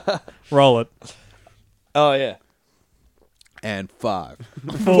Roll it. Oh, yeah. And 5.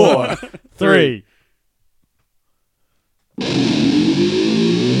 4, 3.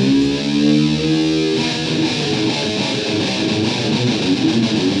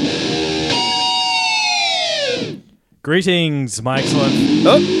 Greetings, my excellent.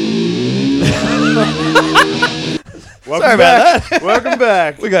 Sorry about that. Welcome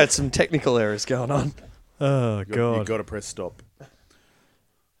back. We got some technical errors going on. Oh You God! got to press stop.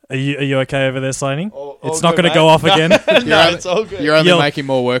 Are you okay over there, Slaning? All It's not good, going to mate. go off again. No, it's all good. You're only You're- making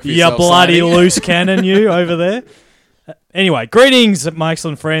more work for You yourself. bloody Slaney. loose cannon, you over there. Anyway, greetings, my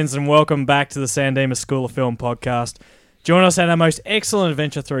excellent friends, and welcome back to the San Dimas School of Film podcast. Join us on our most excellent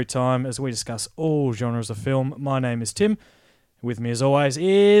adventure through time as we discuss all genres of film. My name is Tim. With me, as always,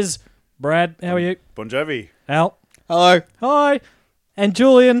 is Brad. How are you? Bon Jovi. Al. Hello. Hi. And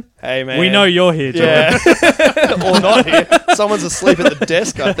Julian. Hey, man. We know you're here, Julian. Yeah. Or not here. Someone's asleep at the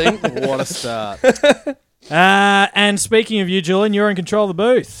desk, I think. What a start. And speaking of you, Julian, you're in control of the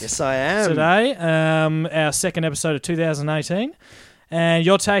booth. Yes, I am. Today, our second episode of 2018, and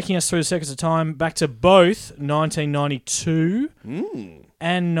you're taking us through the seconds of time back to both 1992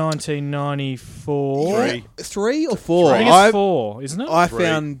 and 1994. 3. 3 or 4? I think it's 4, isn't it? I 3.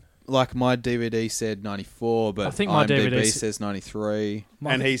 found, like, my DVD said 94, but I think my IMDb DVD says 93.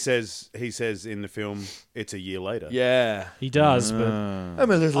 And he says in the film it's a year later. Yeah. He does, but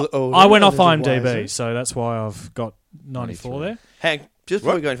I'm a little older. I went a off little IMDb, wiser. so that's why I've got 94 there. Hank, just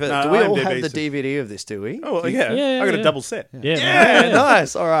before we go any further, No, do we all IMDb have the says- DVD of this, do we? Oh, yeah. Yeah, I got yeah. a double set. Yeah, Yeah,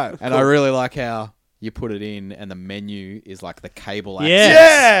 nice. All right. And I really like how you put it in and the menu is like the cable access.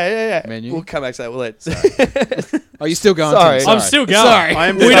 Yeah. Yeah. Menu. We'll come back to that. We'll let. Oh, you're still going? Sorry. Tim? I'm still going.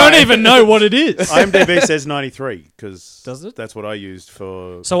 Sorry. We don't even know what it is. IMDb says 93 because Does it? that's what I used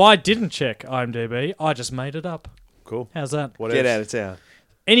for. So I didn't check IMDb. I just made it up. Cool. How's that? What Get else? out of town.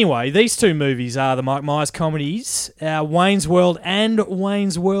 Anyway, these two movies are the Mike Myers comedies, Wayne's World and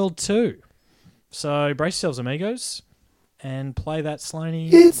Wayne's World 2. So brace yourselves, amigos, and play that Slaney.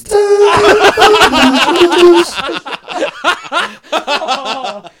 It's time.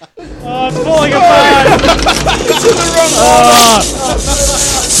 Oh, it's falling apart.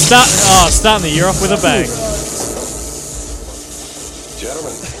 Starting the year off with a bang.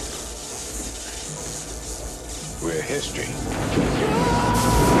 Gentlemen, we're history.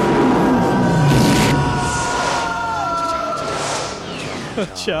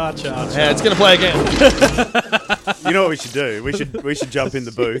 Cha cha. Yeah, it's going to play again. You know what we should do? We should jump in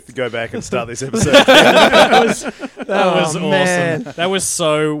the booth, go back and start this episode. That was awesome. man. That was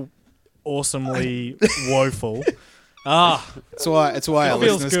so awesomely woeful. It's why our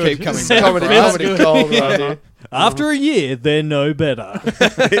feels listeners good. keep coming It back. feels right? good. Cold right here. After a year, they're no better.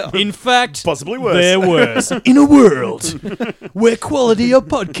 In fact, Possibly worse. they're worse. In a world where quality of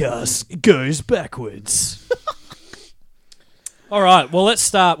podcasts goes backwards. All right, well, let's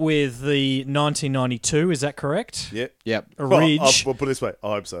start with the 1992. Is that correct? Yeah. Yep. A Well, ridge. we'll put it this way. I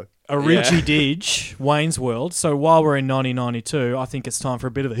hope so. A Ridgy Didge, Wayne's World. So while we're in 1992, I think it's time for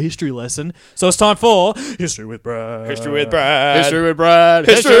a bit of a history lesson. So it's time for History with Brad. History with Brad. History with Brad.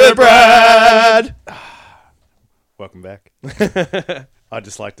 History with Brad. Welcome back. I'd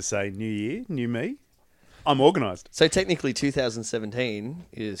just like to say, new year, new me. I'm organised. So technically 2017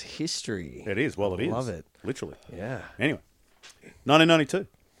 is history. It is. Well, it is. Love it. Literally. Yeah. Anyway, 1992.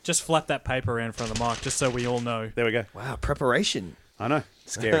 Just flap that paper around in front of the mic, just so we all know. There we go. Wow, preparation. I know.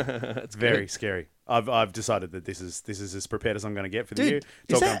 Scary. It's very scary. I've decided that this is as prepared as I'm going to get for the year. Dude,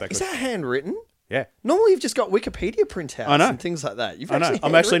 It's all is going that backwards. handwritten? Yeah. Normally you've just got Wikipedia printouts I know. and things like that. You've I know. actually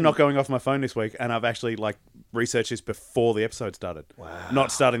I'm actually handwritten. not going off my phone this week, and I've actually researched this before the episode started. Wow.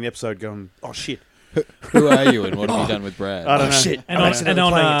 Not starting the episode going, oh shit. Who are you and what have you done with Brad? I don't know. shit. And I'm on,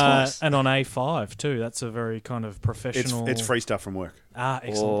 accidentally playing it twice. and on A5 too. That's a very kind of professional. It's free stuff from work.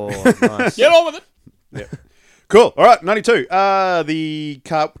 Excellent. Oh, nice. Get on with it. Yeah. Cool. All right, 92. The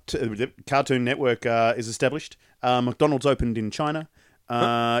Cartoon Network is established. McDonald's opened in China.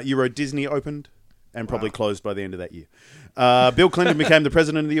 Euro Disney opened and probably closed by the end of that year. Bill Clinton became the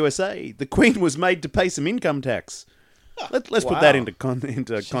president of the USA. The Queen was made to pay some income tax. Let's put that into context. In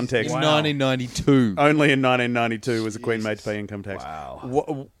 1992. Only in 1992 was the Queen made to pay income tax.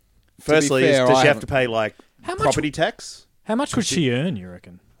 Wow. Firstly, fair, does I she have haven't- to pay property tax? How much would she earn, you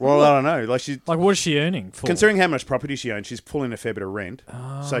reckon? Well, I don't know. Like Like, what is she earning for? considering how much property she owns, she's pulling a fair bit of rent.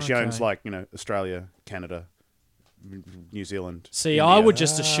 So she okay. owns Australia, Canada, New Zealand. See, India, I would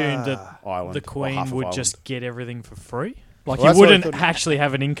just assume that Ireland, the or Queen half of would Ireland. just get everything for free. Like, Well, that's you what I wouldn't thought. actually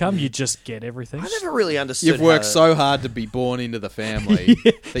have an income, you'd just get everything. I never really understood. You've worked how- so hard to be born into the family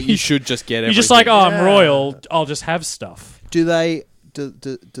that you should just get everything. You're just like, oh, I'm Yeah. royal, I'll just have stuff. Do they do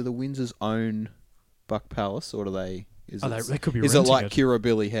the Windsors own Buck Palace, or do they? Is They could be Is it renting like it.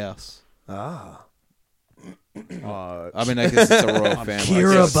 Kirribilli House? Ah. I mean, I guess it's a royal family.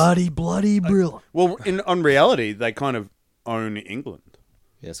 Kira Buddy Bloody Brill. Well, on reality, they kind of own England.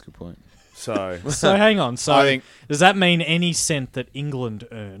 Yeah, that's a good point. So So hang on. So I think- does that mean any cent that England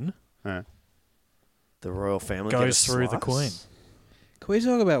earn The royal family get a goes through the slice? Queen? Can we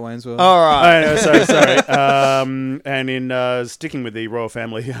talk about Waynesville? All right. Oh, no, sorry. And in sticking with the royal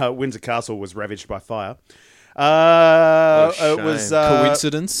family, Windsor Castle was ravaged by fire. It was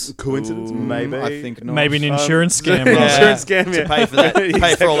Coincidence? Coincidence, maybe. I think not. Maybe an insurance scam. An right? insurance scam, yeah. Pay for that.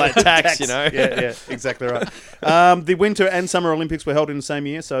 Pay for all that tax, you know. Yeah, exactly right. The Winter and Summer Olympics were held in the same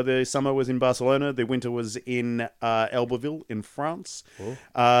year. So the summer was in Barcelona. The winter was in Albertville in France.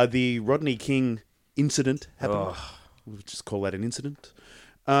 The Rodney King incident happened. We'll just call that an incident.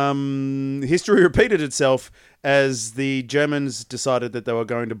 History repeated itself as the Germans decided that they were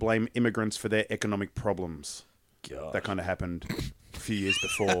going to blame immigrants for their economic problems. God. That kind of happened a few years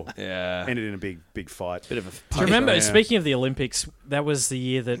before. Yeah. Ended in a big fight. Bit of a. Do you remember, Yeah. speaking of the Olympics, that was the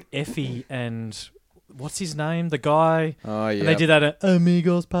year that Effie and, what's his name? The guy. Oh, yeah. And they did that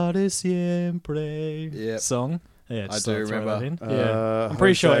Amigos para siempre Yep. song. Yeah, I just do thought I'd throw remember. that in. Yeah. I'm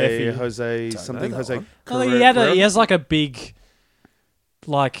pretty sure Effie. Jose something. know that Jose. one. Oh, he has like a big,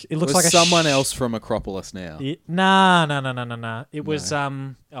 like, it looks was like a someone else from Acropolis now. Nah. It was, I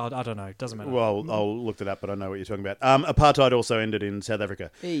don't know. It doesn't matter. Well, I'll look it up, but I know what you're talking about. Apartheid also ended in South Africa.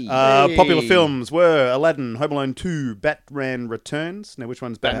 Hey. Popular films were Aladdin, Home Alone 2, Batman Returns. Now, which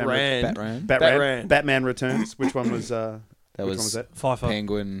one's Batman? Batman. Batman. Batman Returns. Which one was That which one was was that? Five.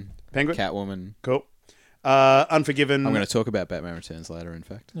 Penguin, Penguin? Catwoman. Cool. Unforgiven. I'm going to talk about Batman Returns later, in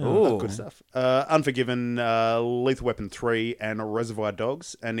fact. Ooh. Good stuff. Unforgiven, Lethal Weapon 3, and Reservoir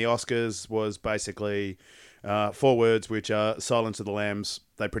Dogs. And the Oscars was basically 4 words, which are Silence of the Lambs.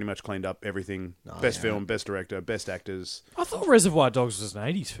 They pretty much cleaned up everything. Best film, best director, best actors. I thought Reservoir Dogs was an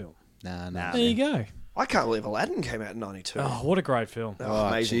 80s film. Nah. There you go. I can't believe Aladdin came out in '92. Oh, what a great film. Oh,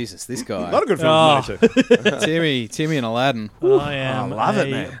 amazing. Jesus, this A guy. lot of good films in 92. Timmy and Aladdin. I am love it,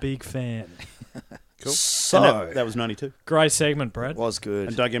 a man. big fan. Cool. So And that was 92. Great segment, Brad. was good.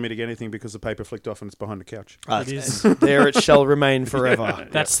 And don't get me to get anything because the paper flicked off and it's behind the couch. It is. There it shall remain forever.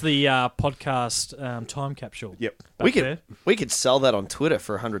 That's the podcast time capsule. Yep. Back there. We could sell that on Twitter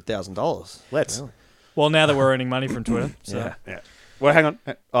for $100,000. Let's. Well, now that we're earning money from Twitter. So. Yeah. Yeah. Well, hang on.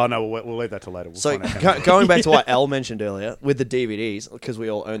 Oh, no, we'll leave that till later. We'll So find out how much. going back to what Al mentioned earlier with the DVDs, because we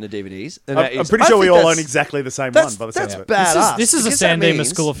all own the DVDs. And that I'm is- pretty I sure we think all that's- own exactly the same That's, one by the sounds that's of it. badass. This is a because that San Dimas means-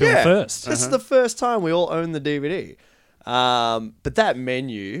 School of Film first. This is the first time we all own the DVD. But that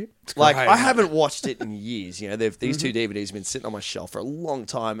menu, like, great. I haven't watched it in years. You know, these 2 DVDs have been sitting on my shelf for a long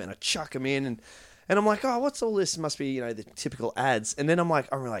time, and I chuck them in, and I'm like, oh, what's all this? Must be, you know, the typical ads. And then I'm like,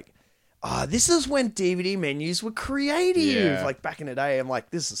 this is when DVD menus were creative. Yeah. Like back in the day, I'm like,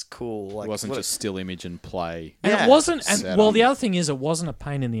 this is cool. Like, It wasn't what- just still image and play. And Yeah. it wasn't. And Set well, up. the other thing is, it wasn't a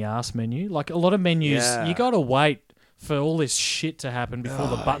pain in the ass menu. Like a lot of menus, Yeah. you got to wait for all this shit to happen before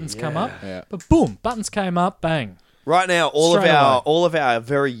the buttons come up. Yeah. But boom, buttons came up, bang. Right now, all Straight away. of our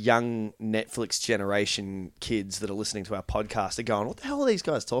very young Netflix generation kids that are listening to our podcast are going, "What the hell are these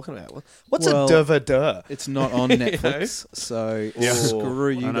guys talking about? What's Well, a DVD?" It's not on Netflix, so screw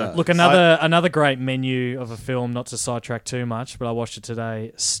you I know. guys. Look, another great menu of a film. Not to sidetrack too much, but I watched it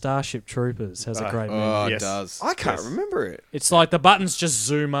today. Starship Troopers has a great menu. Oh, it Yes. does. I can't remember it. It's like the buttons just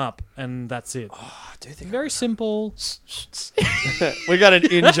zoom up, and that's it. I do think Very simple. we got an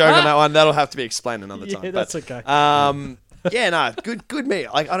in joke on that one. That'll have to be explained another time. Yeah, that's okay. Yeah, no, good me.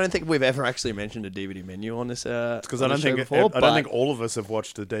 Like, I don't think we've ever actually mentioned a DVD menu on this. Because on I the don't show think before, I don't but think all of us have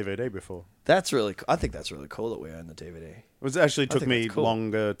watched the DVD before. that's really. I think that's really cool that we own the DVD. It was actually took think me that's cool.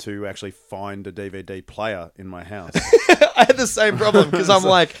 longer to actually find a DVD player in my house. I had the same problem because I'm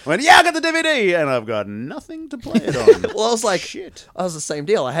like, I went, yeah, I got the DVD, and I've got nothing to play it on. well, I was like, Shit. I was the same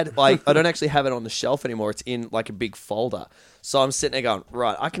deal. I had like, I don't actually have it on the shelf anymore. It's in like a big folder. So I'm sitting there going,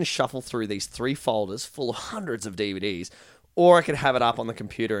 right, I can shuffle through these 3 folders full of hundreds of DVDs, or I could have it up on the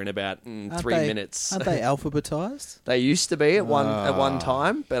computer in about 3 minutes. Aren't they alphabetized? They used to be at one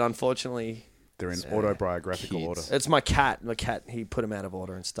time, but unfortunately, They're in autobiographical Kids. order. it's my cat. My cat, he put them out of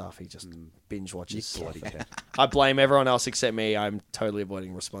order and stuff. He just binge watches. Bloody cat. I blame everyone else except me. I'm totally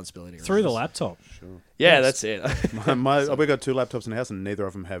avoiding responsibility. around Through the this. laptop. Yeah, that's it. We got 2 laptops in the house, and neither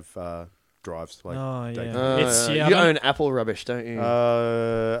of them have drives. Like, Oh yeah, data. it's yeah. I you don't- own Apple rubbish, don't you?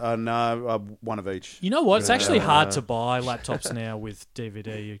 No, one of each. You know what? It's actually hard to buy laptops now with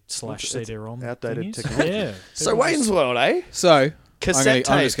DVD/CD-ROM. outdated thingies. technology. Yeah. so Wayne's World, eh? So, cassette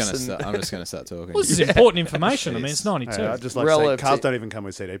I'm tapes. just gonna start talking. Well, this is important information. I mean, it's 92. Hey, I'd just like to Relative say, cars to- don't even come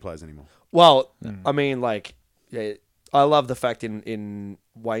with CD players anymore. Well, I mean, like, yeah, I love the fact in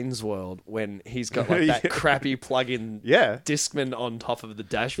Wayne's World when he's got like that Yeah. crappy plug-in Yeah. Discman on top of the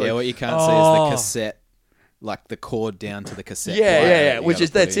dashboard. Yeah, what you can't see is the cassette, like the cord down to the cassette. yeah, player yeah, that yeah. you Which gotta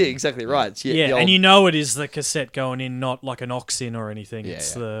is that's put it in. exactly right. It's Yeah, the and old- you know it is the cassette going in, not like an aux in or anything. Yeah,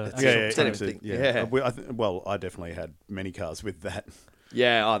 It's yeah. the It's- Yeah, It's yeah, anything. yeah. Yeah. Well, I definitely had many cars with that.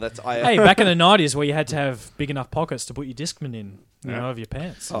 yeah. Oh, that's hey, back in the 90s where you had to have big enough pockets to put your Discman in, you Yeah. know, over your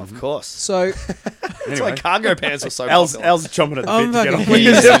pants. oh, of course. So That's why cargo pants were so Al's popular. chomping at the I'm bit to get fucking on with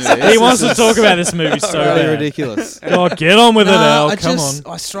heated this. into this. He wants to This talk is about this movie so really bad. ridiculous. God, get on with it, Al. Come on.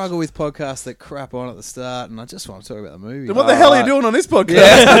 I struggle with podcasts that crap on at the start, and I just want to talk about the movie. Then what the hell are you doing on this podcast?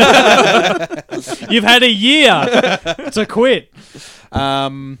 You've had a year to quit.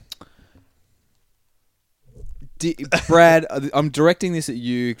 Brad, I'm directing this at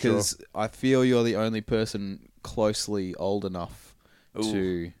you because I feel you're the only person closely old enough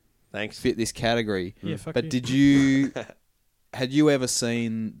to Thanks. fit this category. Yeah, fuck But you. had you ever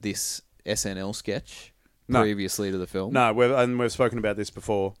seen this SNL sketch No. previously to the film? No, we've spoken about this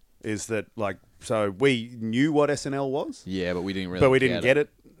before. Is that like so? We knew what SNL was, Yeah, but we didn't really. but we didn't get it.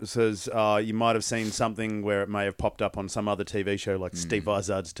 Says you might have seen something where it may have popped up on some other TV show like Steve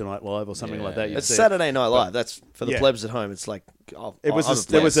Izard's Tonight Live or something like that. You'd It's see it. Saturday Night Live. That's for the Yeah. plebs at home. It's like It was I've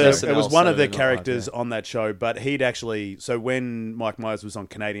there was played a SNL it was one of the Saturday Night Live, characters yeah. on that show, but he'd actually so when Mike Myers was on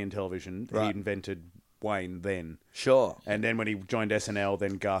Canadian television, he Right. invented Wayne then, Sure. and then when he joined SNL,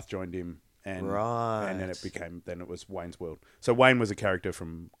 then Garth joined him, and Right. and then it was Wayne's World. So Wayne was a character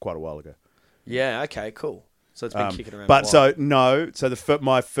from quite a while ago. Yeah. Okay. Cool. So it's been kicking around. But for a while. so no, so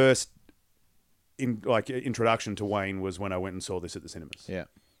my first introduction to Wayne was when I went and saw this at the cinemas. Yeah.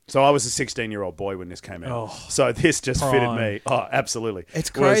 So I was a 16-year-old boy when this came out. Oh, So this just fitted prime. me. Oh, absolutely. It's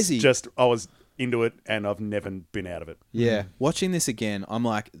It was crazy. I was into it, and I've never been out of it. Yeah. Watching this again, I'm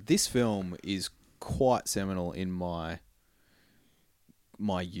like, this film is quite seminal in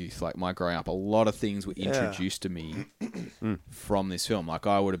my youth, like my growing up. A lot of things were introduced to me from this film. Like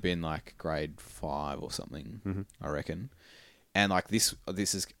I would have been like grade 5 or something, I reckon. And like this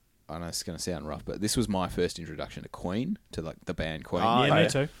is, I know it's going to sound rough, but this was my first introduction to Queen, to like the band Queen. Yeah, me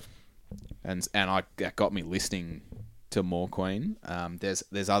too. And that got me listening to more Queen.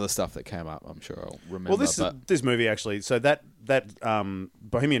 There's other stuff that came up. I'm sure I'll remember. Well, this movie actually. So that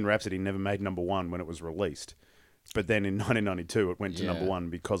Bohemian Rhapsody never made number one when it was released, but then in 1992 it went to number one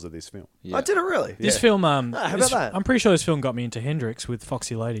because of this film. yeah. I did it really. This film, how about that? I'm pretty sure this film got me into Hendrix with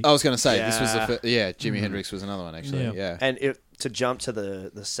Foxy Lady. I was going to say this was the Yeah. first. Yeah, Jimi Hendrix was another one actually. Yeah. Yeah. And to jump to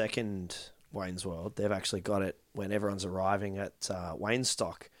the second Wayne's World, they've actually got it when everyone's arriving at Wayne's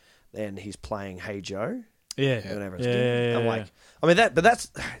Stock. Then he's playing Hey Joe. yeah. When everyone's Yeah, doing yeah, it. I'm yeah. like, I mean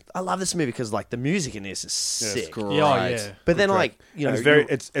that's I love this movie because like the music in this is sick. great. Yeah, oh, yeah. But then Correct. like you know And it's very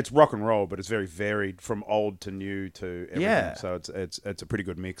it's rock and roll, but it's very varied from old to new to everything. Yeah. So it's a pretty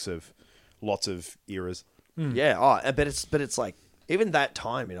good mix of lots of eras. yeah. Oh, but it's like even that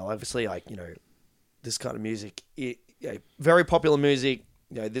time, you know, obviously like you know this kind of music, very popular music.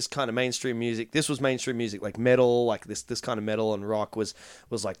 You know, this kind of mainstream music. This was mainstream music, like metal, like this kind of metal and rock was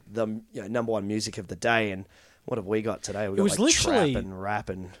like the number one music of the day. And what have we got today? We got was like literally- trap and rap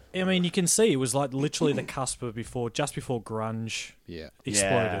and I mean, you can see it was like literally the cusp of just before grunge Yeah.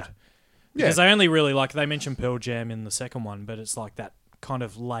 exploded. Yeah. Because they only really they mentioned Pearl Jam in the second one, but it's like that kind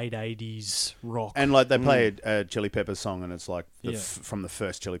of late 80s rock. And like they played a Chili Peppers song, and it's like Yeah. from the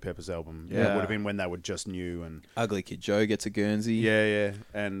first Chili Peppers album. Yeah. It would have been when they were just new and Ugly Kid Joe gets a Guernsey. yeah,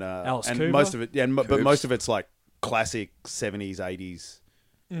 and Alice and Cooper? most of it, yeah, but Coops. most of it's like classic 70s, 80s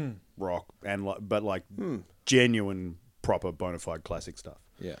rock, and but genuine, proper, bona fide classic stuff.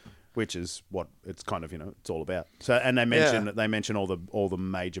 Yeah. Which is what it's kind of it's all about. So and they mention all the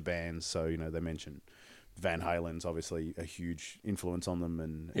major bands. So they mention Van Halen's obviously a huge influence on them,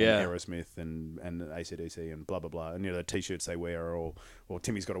 and Aerosmith and AC/DC and blah blah blah. And the t-shirts they wear are all. Well,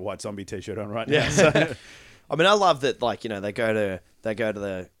 Timmy's got a White Zombie t-shirt on right now. So. I mean, I love that. Like they go to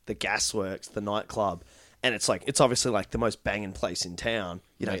the Gasworks, the nightclub, and it's obviously like the most banging place in town.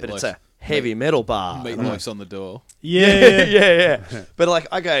 But it's a heavy metal bar. Meatloaf's on the door. yeah. yeah. But like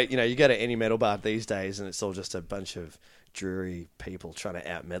I go, you go to any metal bar these days, and it's all just a bunch of dreary people trying to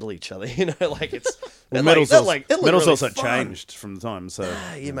out metal each other. Like it's Well, metal's metal's really also fun. changed from the time. So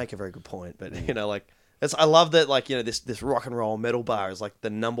You make a very good point, but I love that. This rock and roll metal bar is like the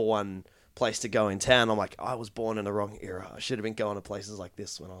number one place to go in town. I'm like, I was born in the wrong era. I should have been going to places like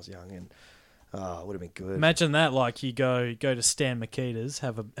this when I was young. And Oh, it would have been good. Imagine that, like you go to Stan Makita's,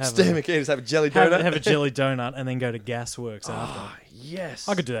 have a McKean have a jelly donut. have a jelly donut, and then go to Gasworks after. Oh, yes.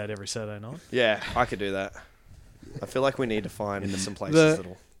 I could do that every Saturday night. Yeah, I could do that. I feel like we need to find some places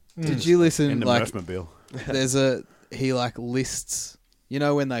that'll. Did you listen? In the Like, Murphmobile. he like lists. You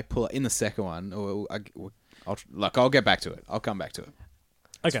know when they pull in the second one, I'll get back to it. I'll come back to it.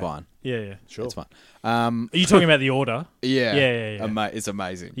 It's Okay. fine. Yeah. Sure. It's fine. Are you talking about the order? Yeah. Yeah. It's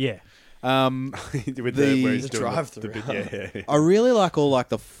amazing. Yeah. With where he's The doing drive-through. yeah. I really like all like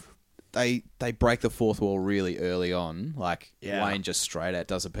they break the fourth wall really early on. Like Yeah. Wayne just straight out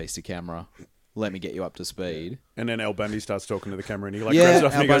does a piece to camera. Let me get you up to speed. And then Al Bundy starts talking to the camera, and he like Yeah, grabs it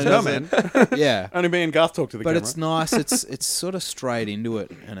off and he Al goes, "No, Bundy man, Yeah. only me and Garth talk to the But camera." it's nice. It's sort of straight into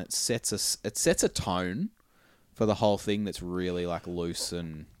it, and it sets a tone for the whole thing that's really like loose,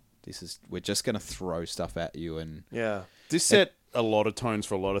 and we're just gonna throw stuff at you, and Yeah. This set a lot of tones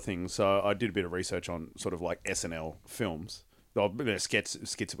for a lot of things. So I did a bit of research on sort of like SNL films. Skits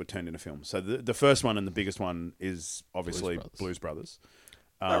that were turned into films. So the first one and the biggest one is obviously Blues Brothers.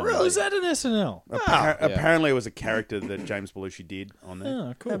 Really? Was that an SNL? Apparently, it was a character that James Belushi did on there. Oh,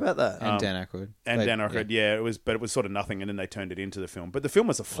 How cool. about that? and Dan Aykroyd And Dan Aykroyd, yeah, it was, but it was sort of nothing, and then they turned it into the film. But the film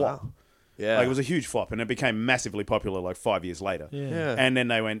was a flop. Wow. Yeah. Like, it was a huge flop, and it became massively popular like 5 years later. Yeah. And then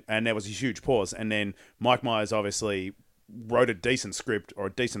they went, and there was a huge pause. And then Mike Myers obviously wrote a decent script, or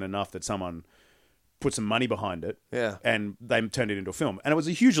decent enough that someone put some money behind it. Yeah. And they turned it into a film. And it was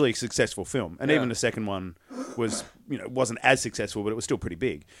a hugely successful film. And Yeah. even the second one was, wasn't as successful, but it was still pretty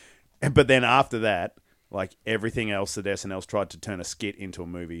big. But then after that, like everything else that SNL's tried to turn a skit into a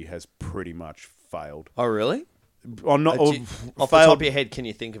movie has pretty much failed. Oh, really? Or not, or Off the top failed. of your head, can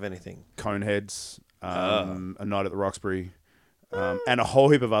you think of anything? Coneheads, A Night at the Roxbury, and a whole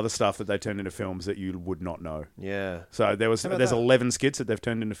heap of other stuff that they turned into films that you would not know. Yeah. So there's about 11 skits that they've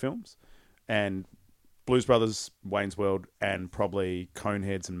turned into films, and Blues Brothers, Wayne's World, and probably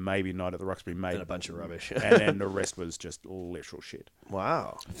Coneheads, and maybe Night at the Roxbury made And a bunch of rubbish. and then the rest was just literal shit.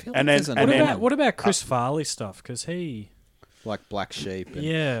 Wow. And then, What about Chris Farley stuff? Because he, like Black Sheep. And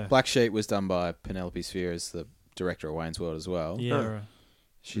yeah, Black Sheep was done by Penelope Sphere as the director of Wayne's World as well. yeah,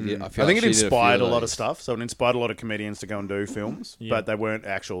 She did. I feel think like it she did inspired few a lot of these. stuff. So it inspired a lot of comedians to go and do films, Yeah. but they weren't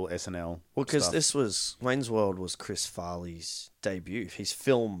actual SNL. Well, because stuff. this was Wayne's World was Chris Farley's debut, his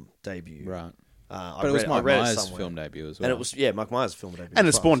film debut. Right. I But it was read- Mike I read it Myers' somewhere. film debut as well. And it was Mike Myers' film debut. And it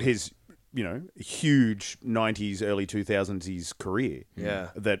as well, spawned so- his, huge 90s, early 2000s career. Yeah.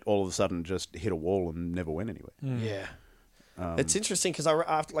 That all of a sudden just hit a wall and never went anywhere. Yeah. It's interesting because I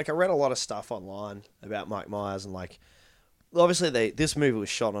read a lot of stuff online about Mike Myers and obviously this movie was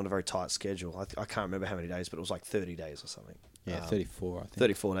shot on a very tight schedule. I can't remember how many days, but it was like 30 days or something. 34, I think.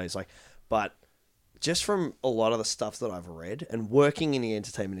 34 days. But just from a lot of the stuff that I've read and working in the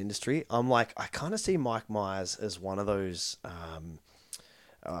entertainment industry, I'm like, I kind of see Mike Myers as one of those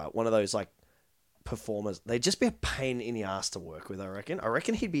performers. They'd just be a pain in the ass to work with, I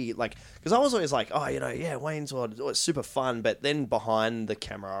reckon he'd be because I was always like, Wayne's World, it's super fun, but then behind the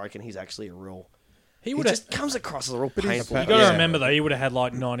camera, I reckon he's actually a real... he He would have. just comes across as a real painful... You got to Yeah. remember though, he would have had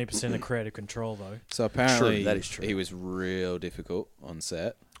like 90% of creative control though. So apparently, True, that is true. he was real difficult on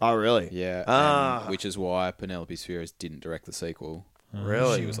set. Oh, really? Yeah, Ah. and which is why Penelope Sphere didn't direct the sequel.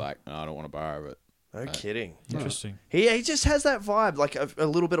 Really? She was like, no, I don't want to borrow it. No kidding. Interesting. He just has that vibe, like a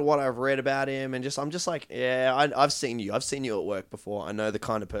little bit of what I've read about him, and I'm just like, yeah, I've seen you at work before. I know the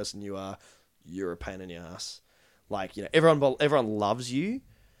kind of person you are. You're a pain in the ass. Everyone loves you,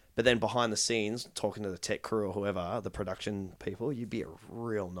 but then behind the scenes, talking to the tech crew or whoever, the production people, you'd be a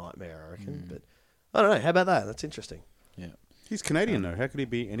real nightmare, I reckon. But I don't know. How about that? That's interesting. Yeah. He's Canadian, though. How could he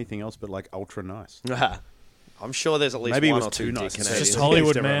be anything else but ultra nice? I'm sure there's at least Maybe he one was or two too dick nice. Canadians. Just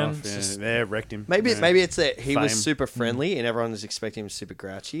Hollywood, Pissed everyone man. off. Yeah, It's just- they wrecked him. Maybe Yeah. it's that he was Fame. super friendly and everyone was expecting him super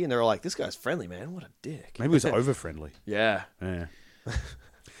grouchy, and they're all like, "This guy's friendly, man. What a dick." Maybe he was over friendly. Yeah. Yeah.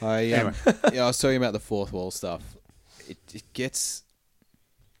 I was talking about the fourth wall stuff. It gets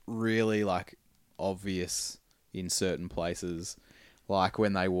really obvious in certain places, like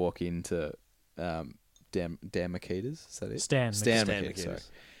when they walk into Dan Makita's. Is that it? Stan Stan Makita's. Makita's. Sorry.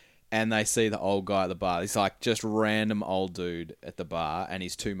 And they see the old guy at the bar. He's like just random old dude at the bar, and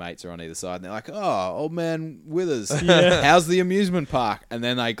his two mates are on either side. And they're like, "Oh, old man Withers, how's the amusement park?" And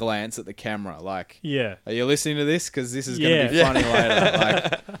then they glance at the camera, like, Yeah. "Are you listening to this? Because this is going to be Yeah. funny later."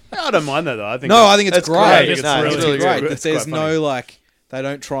 Like, I don't mind that, though. I think no, I think it's That's great. great. I think it's No, really, it's really great. good. That It's there's quite funny. no they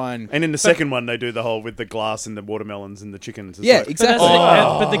don't try and. And in the second one, they do the whole with the glass and the watermelons and the chickens. It's Yeah, like- But, exactly.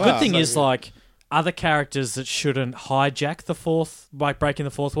 but the good wow. thing is other characters that shouldn't hijack the fourth, like breaking the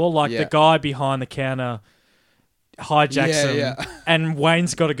fourth wall, like Yeah. the guy behind the counter hijacks them, yeah. and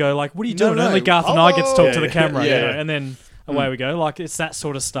Wayne's got to go like, "What are you doing?" no. Only Garth and I get to talk Yeah, to the camera, yeah. you know, and then away we go. Like it's that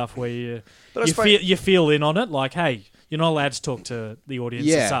sort of stuff where But I you suppose- feel in on it. Like, hey, you're not allowed to talk to the audience.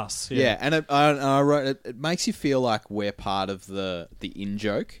 It's us. Yeah, and I wrote it makes you feel like we're part of the in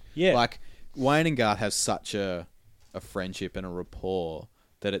joke. Yeah. Like Wayne and Garth have such a friendship and a rapport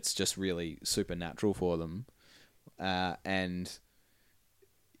that it's just really supernatural for them, and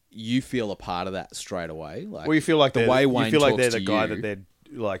you feel a part of that straight away. Like, Well, you feel like the way Wayne you feel like talks they're the to guy you-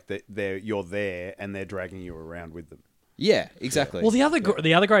 that they're you're there and they're dragging you around with them. Yeah, exactly. Well, the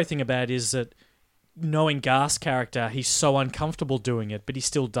other great thing about it is that knowing Garth's character, he's so uncomfortable doing it, but he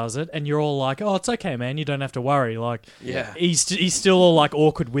still does it, and you're all like, "Oh, it's okay, man. You don't have to worry." Like, Yeah. he's still all like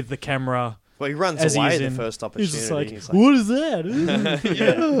awkward with the camera. Well, he runs As away he's the in- first He's opportunity. just like, He's like, "What is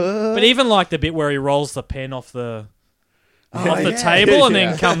that?" But even like the bit where he rolls the pen off the table and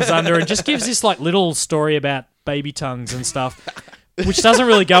then comes under and just gives this like little story about baby tongues and stuff, which doesn't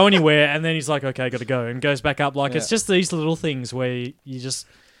really go anywhere. And then he's like, "Okay, got to go," and goes back up. Like it's just these little things where you just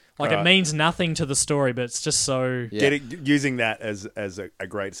like it means nothing to the story, but it's just so. Yeah. Using that as a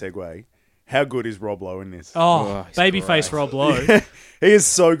great segue. How good is Rob Lowe in this? Oh, he's babyface great. Rob Lowe. He is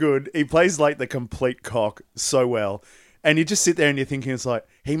so good. He plays like the complete cock so well. And you just sit there and you're thinking, it's like,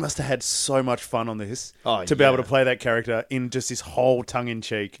 he must have had so much fun on this to be able to play that character in just this whole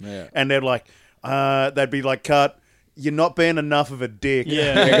tongue-in-cheek. Yeah. And they're like, they'd be like, cut, you're not being enough of a dick.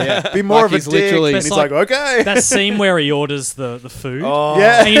 Yeah. Be more Like of a he's dick. literally- And It's he's like, like- okay. That scene where he orders the food.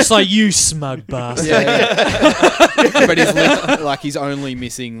 Yeah. And he's like, "You smug bastard." But he's only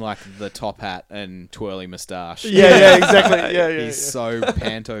missing like the top hat and twirly moustache. Yeah, exactly. Yeah. He's so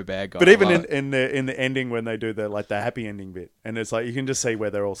panto bad guy. But even I love it. in the ending when they do the happy ending bit, and it's like you can just see where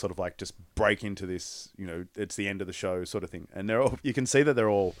they're all sort of like just break into this, it's the end of the show sort of thing, and you can see that they're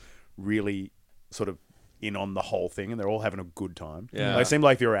all really sort of in on the whole thing, and they're all having a good time. Yeah. It seemed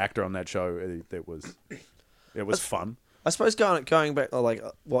like if you're an actor on that show, it was fun. I suppose going back, like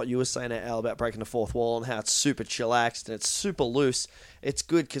what you were saying, Al, about breaking the fourth wall and how it's super chillaxed and it's super loose. It's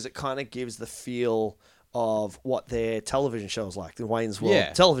good because it kind of gives the feel of what their television show is like, the Wayne's World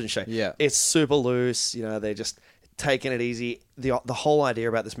Yeah. television show. Yeah. It's super loose. They're just taking it easy. The whole idea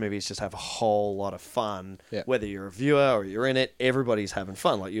about this movie is just have a whole lot of fun. Yeah. Whether you're a viewer or you're in it, everybody's having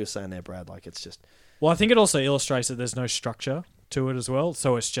fun. Like you were saying there, Brad. Like it's just Well, I think it also illustrates that there's no structure to it as well.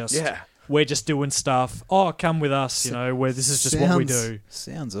 So it's just we're just doing stuff. Oh, come with us, where this is just what we do.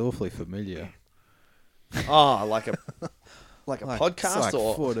 Sounds awfully familiar. like a podcast it's like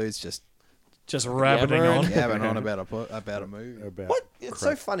or four dudes just Just rabbiting Yammering. on. yabbing on about a movie. What? It's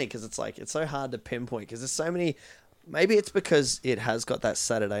so funny because it's so hard to pinpoint because there's so many. Maybe it's because it has got that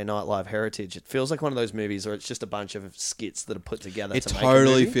Saturday Night Live heritage. It feels like one of those movies where it's just a bunch of skits that are put together. It to make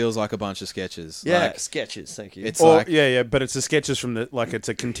totally a movie. feels like a bunch of sketches. Yeah, Like, sketches. Thank you. it's Or, like but it's the sketches from it's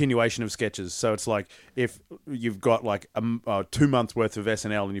a continuation of sketches. So it's like if you've got like 2 months worth of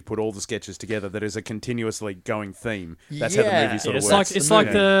SNL and you put all the sketches together, that is a continuously going theme. That's how the Yeah. movie sort It's of like works.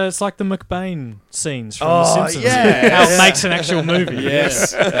 it's like the McBain scenes from Oh, The Simpsons. yeah. How it makes an actual movie.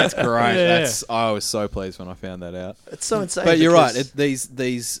 yes, that's great. Yeah. I was so pleased when I found that out. It's so insane. But you're right. because-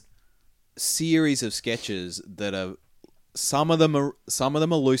 These series of sketches that are some of them are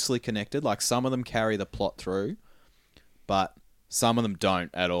loosely connected. Like some of them carry the plot through, but some of them don't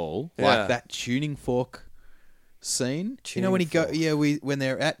at all. Yeah. Like that tuning fork scene. When when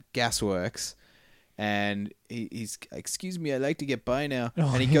they're at Gasworks. And he's, excuse me, I'd like to get by now.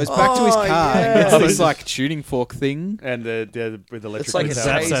 And he goes back to his car and gets this like tuning fork thing. And with the electric. It's like a With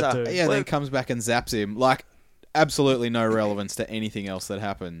zaps that taser. dude. Yeah, and then comes back and zaps him. Like, absolutely no relevance to anything else that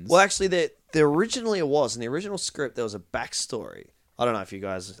happens. Well, actually, there originally it was in the original script. There was a backstory. I don't know if you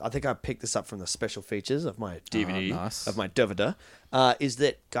guys. I think I picked this up from the special features of my DVD nice. of my DVD. Is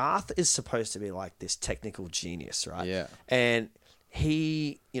that Garth is supposed to be like this technical genius, right? Yeah. And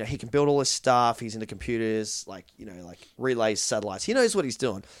he can build all this stuff. He's into computers, like relays, satellites. He knows what he's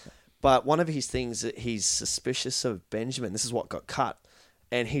doing. But one of his things that he's suspicious of Benjamin. This is what got cut.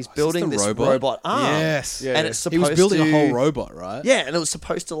 And he's building the this robot? robot arm. Yes. and it's he supposed was building to, a whole robot, right? Yeah, and it was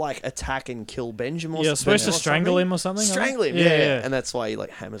supposed to like attack and kill Benjamin. Yeah, or supposed to something. strangle him or something. I think. Strangle him, Yeah, yeah, yeah. and that's why he like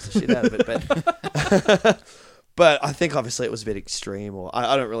hammers the shit out of it. But but I think obviously it was a bit extreme, or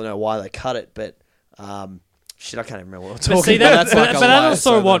I don't really know why they cut it. But shit, I can't even remember what I'm But talking see, about. that's like a but that's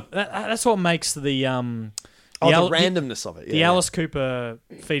lie, also so that's what makes the the Al- randomness of it. the Yeah. Alice Cooper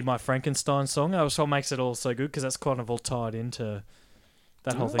 "Feed My Frankenstein" song. That's what makes it all so good because that's kind of all tied into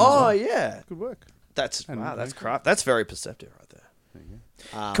that whole thing. as Oh well. yeah, Good work. that's craft. That's very perceptive right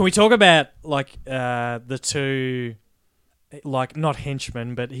there. Can we talk about like the two like not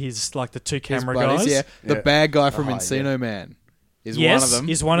henchmen, but he's like the two His camera buddies, guys. yeah. The Yeah. bad guy from Oh, Encino Man is Yes, one of them.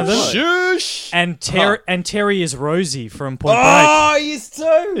 is one of them. Shush. And Terry is Rosie from Point Oh, he's too.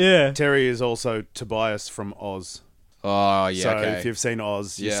 Break. Yeah. Terry is also Tobias from Oz. Oh, yeah, So okay. if you've seen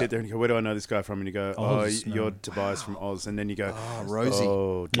Oz, you Yeah. sit there and you go, "Where do I know this guy from?" And you go, Oz, "Oh, you're no. Tobias from Oz." And then you go, Oh, Rosie.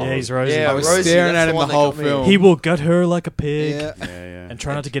 "Oh, Yeah, he's Rosie. Yeah, I was Rosie, staring that's at him the the one whole that got me. film. He will gut her like a pig Yeah. yeah." and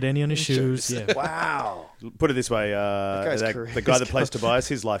try not to get any on his shoes. Yeah. Wow. Put it this way: guy's the career guy is that plays Tobias,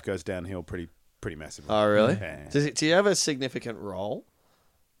 his life goes downhill pretty massively. Oh, really? Yeah. Do you have a significant role?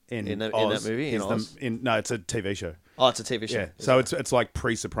 in that Oz, movie, in is the- Oz? no, it's a TV show. Oh, it's a TV show. Yeah, so it's like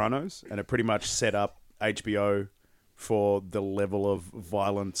pre-Sopranos, and it pretty much set up HBO for the level of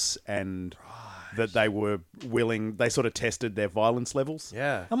violence and that they were willing. They sort of tested their violence levels.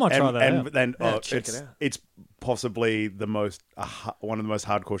 Yeah. I might try that and out. then Yeah, check it out. it's possibly the most one of the most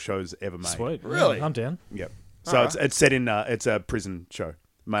hardcore shows ever made. Sweet. Really? Yeah, I'm down. Yep. So it's set in it's a prison show,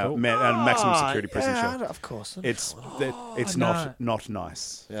 maximum security prison yeah, show. of course. It's no. not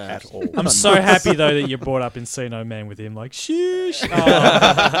nice Yeah. at all. I'm so happy though that you brought up Encino Man with him. Like, shush. Oh,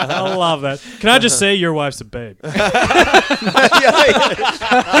 I love that. Can I just say your wife's a babe?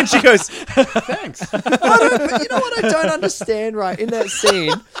 And she goes, "Thanks." But you know what I don't understand, right? In that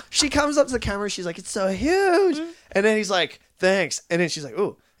scene, she comes up to the camera, she's like, "It's so huge," and then he's like, "Thanks," and then she's like,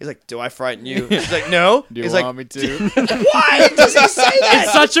 "Oh." He's like, "Do I frighten you?" She's like, "No." Do you He's want like, me to? "Why does he say that?"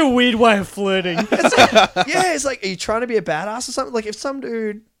 It's such a weird way of flirting. Yeah, it's like, are you trying to be a badass or something? Like, if some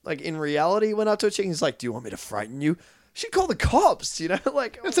dude, like, in reality went up to a chick and he's like, "Do you want me to frighten you?" She'd call the cops, you know?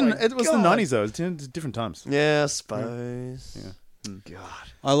 Like, It was oh the my 90s, God. though. It's different times. Yeah, I suppose. Yeah.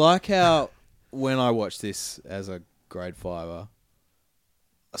 God. I like how when I watched this as a grade fiver,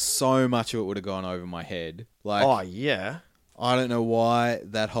 so much of it would have gone over my head. Like, Oh, yeah. I don't know why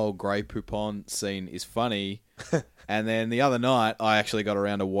that whole Grey Poupon scene is funny. And then the other night, I actually got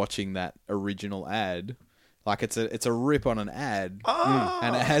around to watching that original ad. Like, it's a rip on an ad.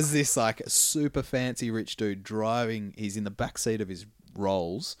 And it has this, like, super fancy rich dude driving. He's in the back seat of his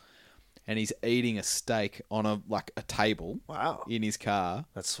Rolls. And he's eating a steak on a table. Wow. In his car.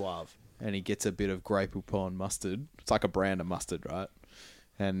 That's suave. And he gets a bit of Grey Poupon mustard. It's like a brand of mustard, right?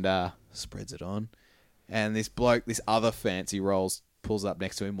 And spreads it on. And this bloke, this other fancy Rolls, pulls up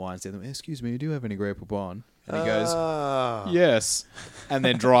next to him, whines down, "Excuse me, do you have any Grey Poupon?" And he goes, "Yes," and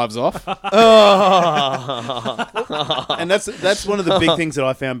then drives off. And that's one of the big things that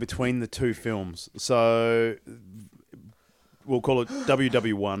I found between the two films. So we'll call it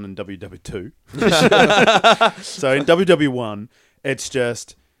WW1 and WW2. So in WW1, it's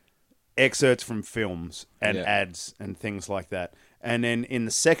just excerpts from films and Yeah. ads and things like that. And then in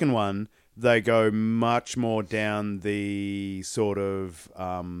the second one, they go much more down the sort of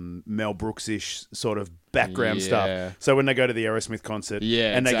Mel Brooks-ish sort of background Yeah. stuff. So when they go to the Aerosmith concert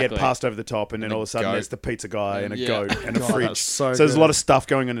Yeah, and they get exactly. passed over the top and then And all a of a sudden goat. there's the pizza guy and a Yeah. goat and a God, fridge. that's so there's a good. lot of stuff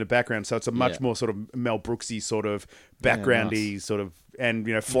going on in the background. So it's a much Yeah. more sort of Mel Brooksy sort of backgroundy nice. sort of and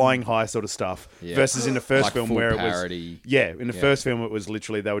flying high sort of stuff Yeah. versus in the first Like film full where parody. in the first film it was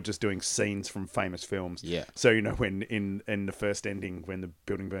literally they were just doing scenes from famous films. Yeah. So Mm. when in the first ending when the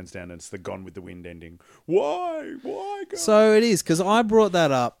building burns down and it's the Gone with the Wind ending. Why God? So it is, because I brought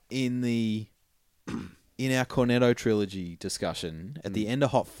that up in our Cornetto trilogy discussion at the end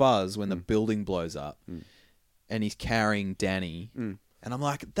of Hot Fuzz when the building blows up and he's carrying Danny. And I'm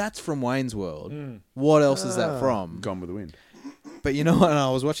like, that's from Wayne's World. What else is that from? Gone with the Wind. But you know what? I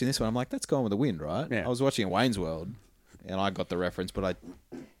was watching this one. I'm like, that's Gone with the Wind, right? Yeah. I was watching Wayne's World and I got the reference, but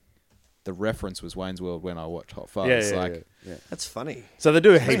the reference was Wayne's World when I watched Hot Fuzz. Yeah. That's funny. So they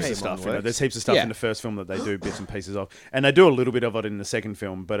do heaps how of your stuff. mind works. There's heaps of stuff Yeah. in the first film that they do bits and pieces of, and they do a little bit of it in the second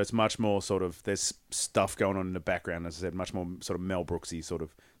film. But it's much more sort of there's stuff going on in the background, as I said, much more sort of Mel Brooksy sort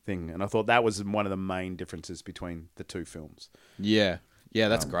of thing. And I thought that was one of the main differences between the two films. Yeah,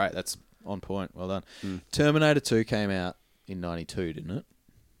 that's great. That's on point. Well done. Terminator 2 came out in 92, didn't it?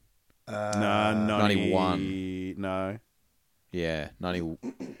 No, 91. No, Yeah, 91.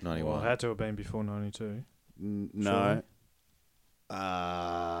 Well, it had to have been before 92. no.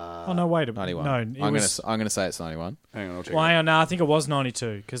 Oh, no, wait a minute. 91. No, it was... I'm gonna say it's 91. Hang on, I'll check. Well, hang on, no, I think it was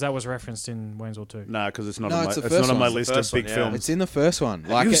 92 because that was referenced in Wayne's World 2. No, because it's not No, on it's my the it's first not on my one. list The of first big one, yeah. films. It's in the first one.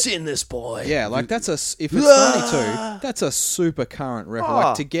 Like You've it- seen this boy. Yeah, like if it's 92, that's a super current reference.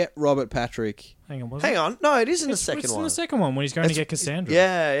 Like to get Robert Patrick. Hang on, was Hang it? on. No, it is in the It's second in one. the second one when he's going to get Cassandra.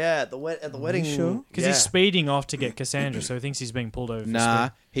 Yeah, at the wedding. sure? Because he's speeding off to get Cassandra, so he thinks he's being pulled over. For Nah,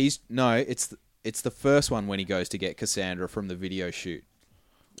 speed. it's the first one when he goes to get Cassandra from the video shoot.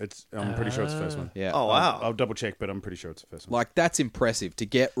 I'm pretty sure it's the first one. Yeah. Oh wow, I'll double check, but I'm pretty sure it's the first one. Like, that's impressive to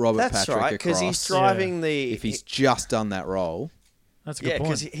get Robert that's Patrick right because across. he's driving the. If he's just done that role. That's a good Yeah,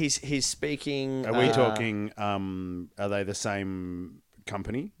 point. because he's speaking. Are we talking? Are they the same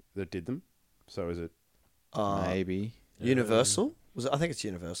company that did them? So is it? Maybe. Universal? Was it? I think it's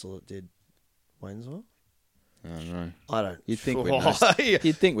Universal that did Wayne's World. I don't know. I don't. You'd think we'd know.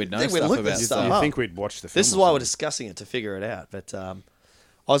 You'd think we'd know Think we'd stuff look about this stuff. stuff You up. think we'd watch the film? This is or why we're something? discussing it to figure it out. But I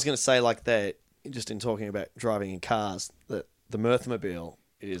was going to say, like, that just in talking about driving in cars, that the Mirthmobile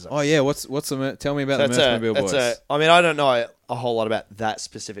is. Oh yeah, what's the? Tell me about the Mirthmobile boys. I mean, I don't know a whole lot about that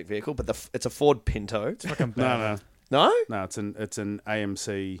specific vehicle, but it's a Ford Pinto. No. No, No, it's an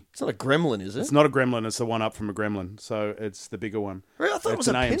AMC. it's not a Gremlin, is it? It's not a Gremlin. It's the one up from a Gremlin. So it's the bigger one. Really? I thought it was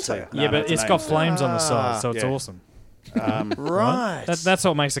It's a an Pinto. AMC. yeah, but it's got flames on the side, so it's Yeah. awesome. Right. That's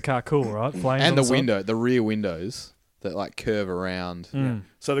what makes a car cool, right? Flames And on the side. the rear windows that like curve around.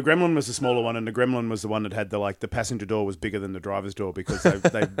 So the Gremlin was the smaller one, and the Gremlin was the one that had the passenger door was bigger than the driver's door because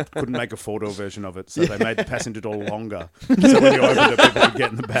they couldn't make a four-door version of it, so they made the passenger door longer. So when you opened it, people could get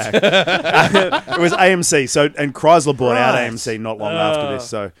in the back. It was AMC, and Chrysler bought out Right. AMC not long after this.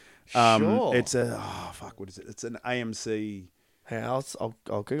 So Sure. it's what is it? It's an AMC. Yeah, I'll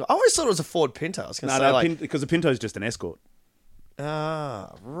Google. I always thought it was a Ford Pinto. I was going to say Because the Pinto's just an Escort.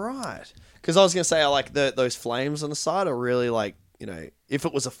 right. Because I was going to say, like those flames on the side are really like, you know, if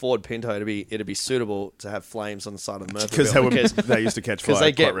it was a Ford Pinto, it'd be suitable to have flames on the side of the Mirthmobile Because they used to catch fire because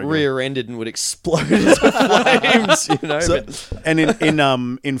they quite get regularly. rear-ended and would explode into flames. You know, So, but, and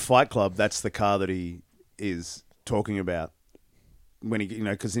in Fight Club, that's the car that he is talking about when he,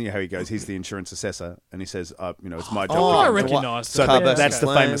 because you know how he goes, he's the insurance assessor, and he says, it's my job. Oh, to I get- recognise So Car that. that's the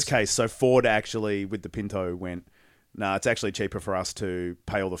flames. famous case. So Ford actually, with the Pinto, went, "Nah, it's actually cheaper for us to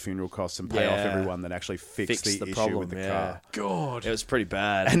pay all the funeral costs and pay off Yeah. everyone than actually fix the issue problem with the yeah. car." God. It was pretty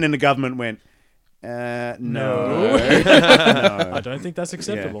bad. And then the government went, no. I don't think that's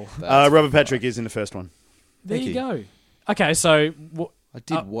acceptable. Robert Patrick is in the first one. There Thank you you. go. Okay, so I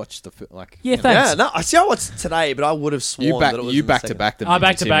did watch the yeah, yeah, thanks. no, I see I watched today, but I would have sworn you back that it was you in the back to second. back them. I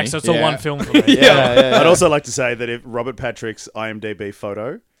back to back, so it's all one film for me. Yeah. I'd also like to say that if Robert Patrick's IMDb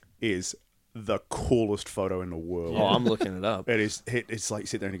photo is the coolest photo in the world. Oh, I'm looking it up. It is. It's like you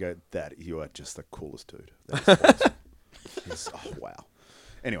sit there and you go, "That you are just the coolest dude." That is awesome. Wow.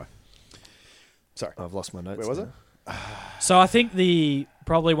 Anyway, sorry. I've lost my notes. Where was now. it? So I think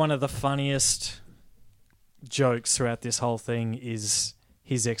probably one of the funniest jokes throughout this whole thing is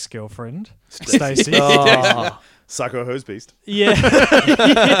his ex-girlfriend, Stacey. Oh, Psycho Hose Beast. Yeah.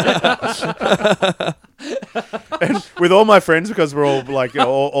 And with all my friends, because we're all like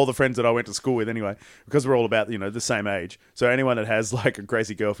all the friends that I went to school with anyway, because we're all about the same age. So anyone that has like a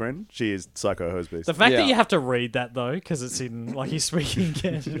crazy girlfriend, she is Psycho Hose Beast. The fact Yeah. that you have to read that though, because it's in like he's speaking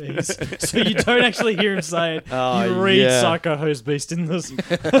Cantonese, so you don't actually hear him say it. Oh, you read yeah. Psycho Hose Beast in this.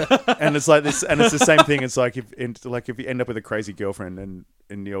 And it's like this, and it's the same thing. It's like if you end up with a crazy girlfriend,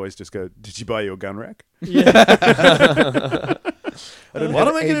 and you always just go, "Did she buy you a gun rack?" Yeah. what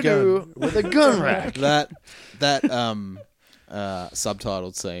am I going to do with a gun rack? that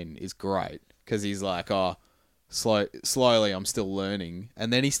subtitled scene is great because he's like, slowly I'm still learning,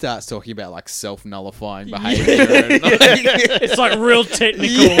 and then he starts talking about like self-nullifying behavior. And, It's like real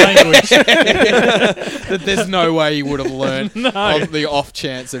technical language that there's no way he would have learned on the off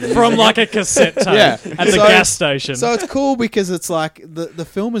chance of from using like it. a cassette tape Yeah. at the So- gas station. So it's cool because it's like the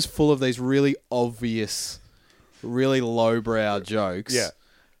film is full of these really obvious, really lowbrow jokes. Yeah.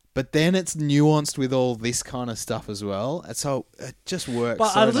 But then it's nuanced with all this kind of stuff as well, and so it just works.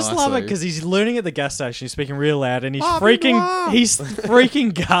 But so I just love it nicely. because he's learning at the gas station. He's speaking real loud, and he's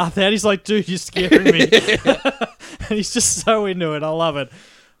freaking Garth out. He's like, "Dude, you're scaring me," and he's just so into it. I love it.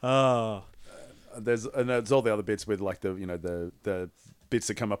 Oh, There's all the other bits with like the bits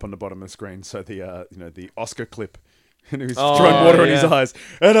that come up on the bottom of the screen. So the Oscar clip. And he's throwing water in his eyes.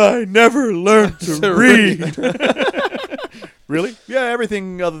 And I never learned to read. Really? Yeah,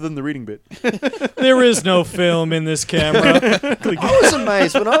 everything other than the reading bit. there is no film in this camera. I was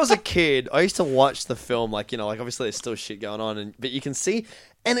amazed when I was a kid. I used to watch the film, like obviously there's still shit going on, but you can see,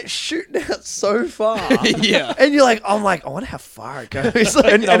 and it's shooting out so far. Yeah. and I'm like, I wonder how far it goes. Like,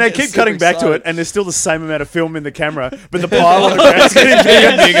 And I'm they getting keep super cutting back to it, excited. and there's still the same amount of film in the camera, but the pile on the ground's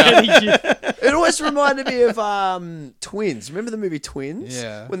getting bigger. It always reminded me of Twins. Remember the movie Twins?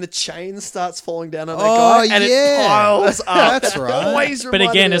 Yeah. When the chain starts falling down on that Oh, guy, and yeah. it piles up. That's right. Always But reminded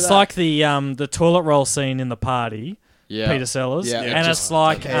again, me of it's that. like the toilet roll scene in the party, Yeah. Peter Sellers, Yeah. and Just it's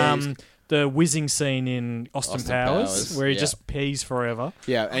like pees. the whizzing scene in Austin Powers, Powers, where he yeah. just pees forever.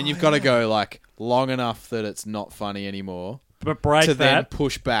 Yeah, and you've got to go like long enough that it's not funny anymore, break to then that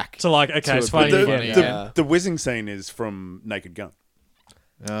push back. to like, okay, to it's a funny bit again. funny, The, yeah. the whizzing scene is from Naked Gun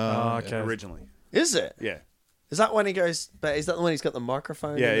Oh, okay. originally. Is it? Yeah. Is that when he goes? But is that the one he's got the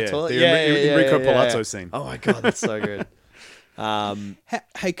microphone Yeah, in the yeah. toilet? The Enrico Palazzo scene. Oh my god, that's so good.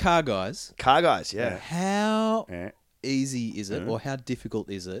 Hey, car guys, Car guys, yeah. how Yeah. easy is it, or how difficult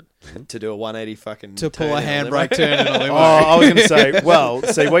is it To do a 180 fucking to pull turn a in limo. handbrake turn in a limo? Oh, I was going to say, well,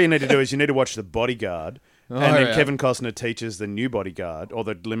 see, what you need to do is you need to watch The Bodyguard, and then yeah. Kevin Costner teaches the new bodyguard or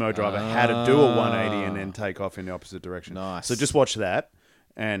the limo driver how to do a 180 and then take off in the opposite direction. Nice. So just watch that,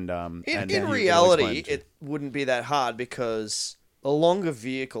 and In it'll reality, explain to you. it wouldn't be that hard because a longer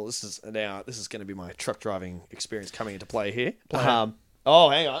vehicle. This is going to be my truck driving experience coming into play here. Oh,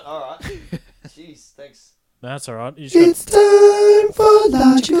 hang on. All right. Jeez, thanks. That's all right. You just Wait for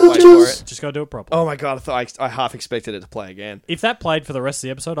it. got to do it properly. Oh my god! I half expected it to play again. If that played for the rest of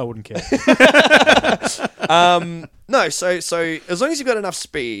the episode, I wouldn't care. No, so as long as you've got enough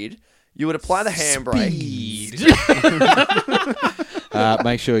speed, you would apply the handbrake.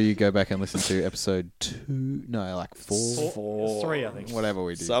 Make sure you go back and listen to episode 2. No, like 4. 3, I think. Whatever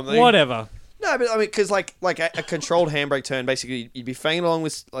we do. Something. Whatever. No, but I mean, because like a controlled handbrake turn, basically you'd be fanging along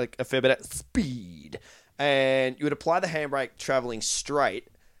with like a fair bit of speed, and you would apply the handbrake traveling straight,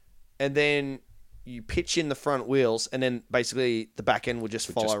 and then you pitch in the front wheels, and then basically the back end will just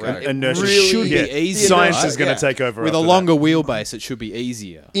follow just go. around. It Inertia should be yeah. easy, Science right? is going to Yeah. take over With a after longer that. wheelbase, it should be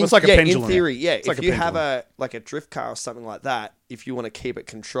easier. Well, it's like a pendulum. In theory, yeah. It's like If a you have pendulum. a drift car or something like that, if you want to keep it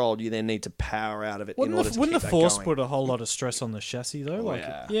controlled, you then need to power out of it in Wouldn't order the, to wouldn't keep the that force going. put a whole lot of stress on the chassis though? Like,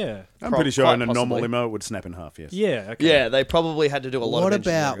 yeah. I'm pretty sure quite in a normal possibly. limo it would snap in half, yes. Yeah. Okay. Yeah, they probably had to do a lot What of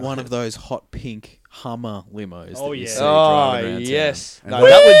about engineering one on of those hot pink Hummer limos? Oh, that you yeah. see it. Oh, driving around yes. And No,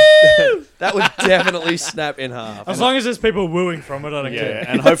 that would definitely snap in half. As long as there's people wooing from it, I don't Yeah, care.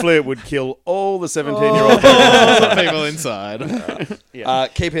 and hopefully it would kill all the 17-year-old town. People inside.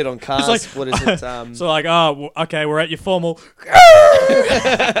 Keep it on cars. like- What is it? So like, okay, we're at your formal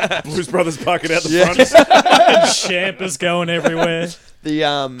Blues Brothers park it out the Yeah. front. champers going everywhere.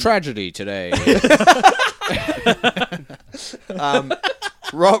 The Tragedy today.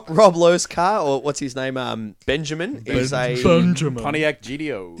 Rob Lowe's car, or what's his name? Benjamin is a Benjamin. Pontiac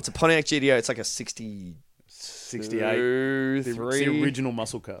GTO. it's a Pontiac GTO. It's like a 68. 68. The 3. original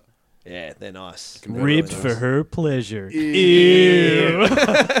muscle car. Yeah, they're nice. Ribbed for her pleasure. Ew. Ew.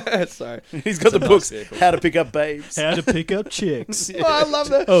 So, He's got the nice books, vehicle. How to Pick Up Babes. How to pick up chicks. oh, I love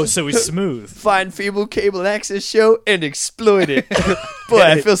that. Oh, so he's smooth. Find feeble cable and access show and exploit it. Boy,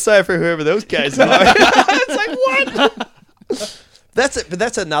 I feel sorry for whoever those guys are. It's like what? That's it. But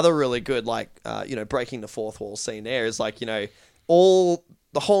that's another really good, like, breaking the fourth wall scene. There is like, the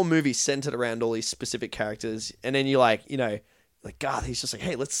whole movie centered around all these specific characters, and then you like God, he's just like,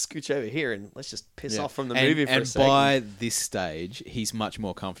 hey, let's scooch over here and let's just piss off from the movie for a and second. by this stage, he's much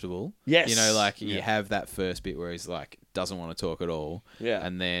more comfortable. Yes. You have that first bit where he's like, doesn't want to talk at all. Yeah.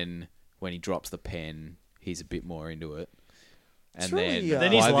 And then when he drops the pen, he's a bit more into it. And really, then,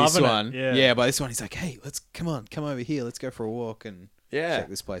 Then he's by this loving it, one, yeah. by this one, he's like, hey, come over here. Let's go for a walk and Yeah. check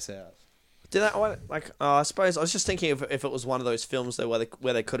this place out. Did that one I suppose I was just thinking if it was one of those films though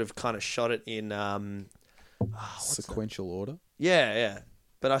where they could have kind of shot it in Sequential order. yeah.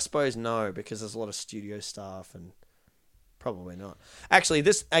 But I suppose no, because there's a lot of studio staff and probably not. Actually,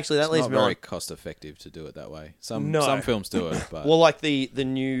 that It's leads not me very on. cost effective to do it that way. Some No. films do it, but Well, like the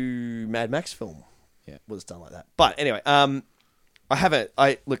new Mad Max film, Yeah. was done like that. But anyway,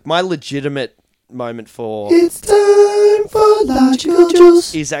 my legitimate moment for It's time for Logical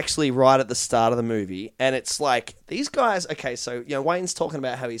Juice. is actually right at the start of the movie, and it's like these guys. Okay, so Wayne's talking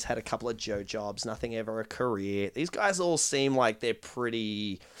about how he's had a couple of Joe jobs, nothing ever a career. These guys all seem like they're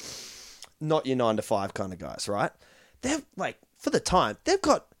pretty not your 9-to-5 kind of guys, right? They're like, for the time, they've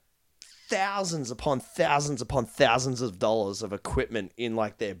got thousands upon thousands upon thousands of dollars of equipment in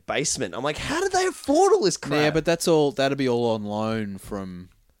like their basement. I'm like, how did they afford all this crap? yeah, but that'd be all on loan from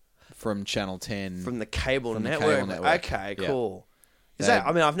Channel 10. from the cable From the network. cable network. Okay, Yeah. cool. Is They- that?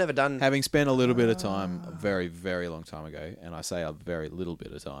 I mean, I've never done. Having spent a little bit of time, a very, very long time ago, and I say a very little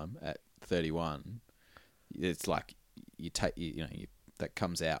bit of time at 31, it's like you take, that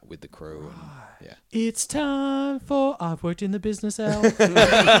comes out with the crew. And, yeah. It's time for I've worked in the business, Al.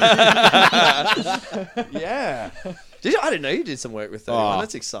 Yeah. I didn't know you did some work with 31. Oh.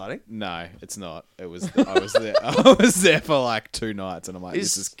 That's exciting. No, it's not. I was there. I was there for like 2 nights, and I'm like,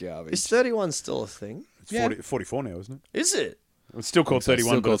 this is garbage. Is 31 still a thing? It's 44 now, isn't it? Is it? It's still called So it's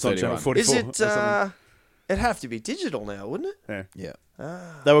 31, still but it's on called channel 31. 44. Is it? or something. It'd have to be digital now, wouldn't it? Yeah.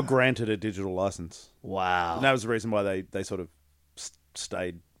 yeah. They were granted a digital license. Wow. And that was the reason why they sort of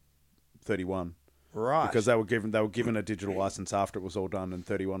stayed 31. Right. Because they were given a digital license after it was all done, and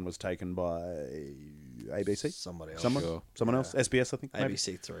 31 was taken by ABC. Somebody else. Someone else. SBS, I think. Maybe.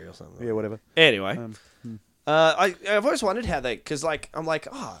 ABC3 or something. Yeah, whatever. Anyway, I've always wondered how they, because like I'm like,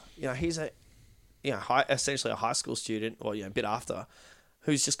 he's a, essentially a high school student, or a bit after,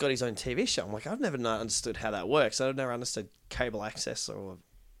 who's just got his own TV show. I'm like, I've never understood how that works. I've never understood cable access or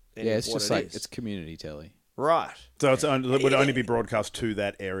It's what just it like is. it's community telly. Right. So it would only be broadcast to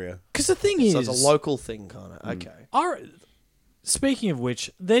that area. Because the thing is, So it's a local thing, kind of. Okay. speaking of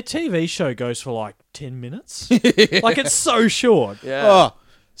which, their TV show goes for like 10 minutes. Like, it's so short. Yeah. Oh,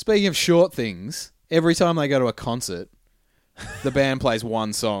 speaking of short things, every time they go to a concert, the band plays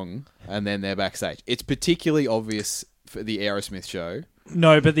one song and then they're backstage. It's particularly obvious for the Aerosmith show.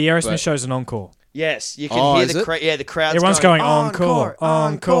 No, but the Aerosmith But- show's an encore. Yes, you Oh, can hear is the it? crowd. Yeah, the crowd's Everyone's going encore,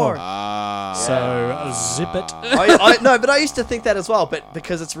 encore. Ah. So, zip it. No, but I used to think that as well. But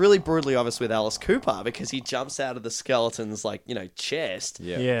because it's really brutally obvious with Alice Cooper, because he jumps out of the skeleton's chest,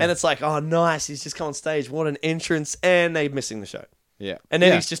 Yeah. Yeah. and it's like, oh, nice, he's just come on stage. What an entrance! And they're missing the show, Yeah. and then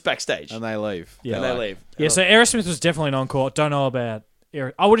Yeah. he's just backstage, And they leave. Yeah. and they leave. Yeah, so Aerosmith was definitely an encore. Don't know about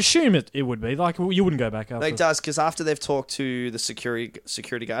Eric. I would assume it would be. Like, you wouldn't go back after. It does, because after they've talked to the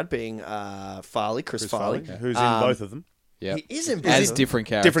security guard, being Farley, Chris Farley, who's in both of them. Yeah. he is in As prison. different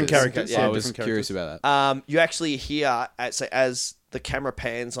characters. Different characters, I yeah, was different curious characters. about that. You actually hear, as the camera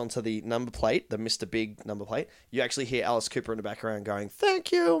pans onto the number plate, the Mr. Big number plate, you actually hear Alice Cooper in the background going,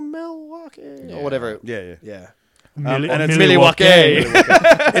 "Thank you, Milwaukee," or whatever. Yeah. Yeah. And it's Milwaukee.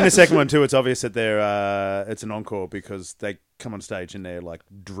 In the second one too, it's obvious that it's an encore because they come on stage and they're like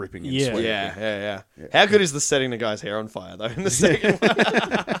dripping in Yeah. sweat. Yeah. How good is the setting the guy's hair on fire though in the second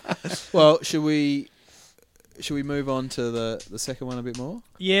one? Well, should we move on to the second one a bit more?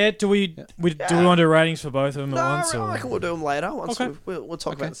 Yeah, do we want to do ratings for both of them at once? I Or? reckon we'll do them later. Once Okay. we'll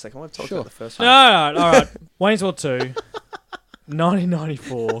talk about the second one. We've talked Sure. about the first No, one. all right. Wayne's World 2,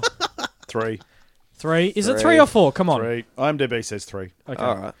 1994. 3. 3. Is it 3 or 4? Come on. 3. IMDb says 3. Okay.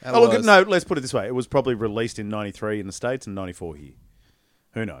 All right. Oh, look, no, let's put it this way. It was probably released in 93 in the States and 94 here.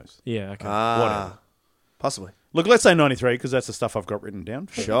 Who knows? Yeah, okay. Whatever. Possibly. Look, let's say 93 because that's the stuff I've got written down.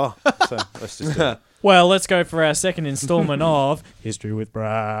 Sure. So let's just do it. Well, let's go for our second installment of History with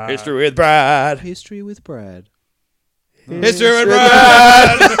Brad. History with Brad. History with Brad. History with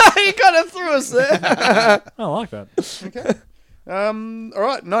Brad. You kind of threw us there. I like that. All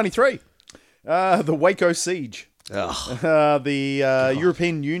right, 93. The Waco Siege. The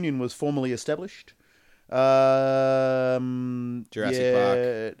European Union was formally established. Jurassic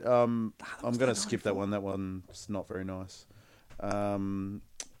Park. I'm going to skip that one. That one's not very nice.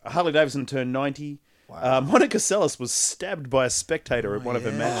 Harley Davidson turned 90. Monica Seles was stabbed by a spectator at one of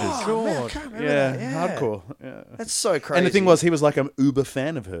her matches. Oh, man, I can't remember Yeah, that. hardcore. Yeah. That's so crazy. And the thing was, he was like an uber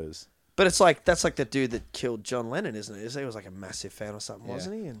fan of hers. But it's like, that's like the dude that killed John Lennon, isn't it? He was like a massive fan or something,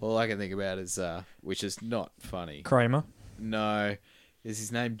 wasn't he? And All I can think about is, which is not funny. Kramer. No. Is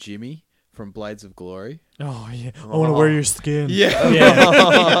his name Jimmy from Blades of Glory? Oh, yeah. I want to wear your skin. Yeah. Yeah.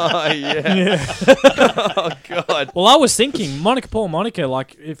 oh, yeah. Yeah. Oh, God. Well, I was thinking Paul Monica,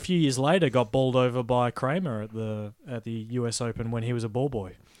 like a few years later, got bowled over by Kramer at the US Open when he was a ball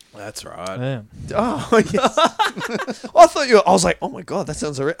boy. That's right. Yeah. Oh, yes. I was like, oh, my God, that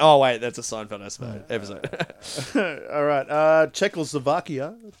sounds horrific. Oh, wait, that's a Seinfeld episode. All right.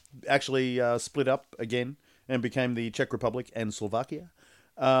 Czechoslovakia actually split up again and became the Czech Republic and Slovakia.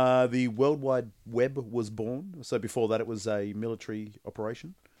 The World Wide Web was born. So before that, it was a military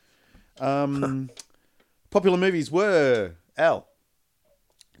operation. Popular movies were Al.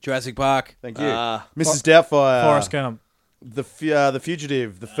 Jurassic Park. Thank you. Ah. Mrs. Doubtfire. Forrest Gump. The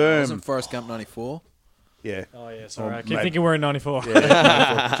Fugitive. The Firm. Wasn't Forrest Gump 94? Yeah. Oh, yeah, sorry. I keep mate. thinking we're in 94.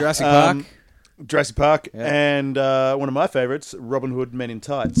 Jurassic Park. Jurassic Park. Yeah. And one of my favorites, Robin Hood Men in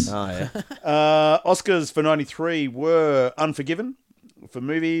Tights. Oh, yeah. Oscars for 93 were Unforgiven for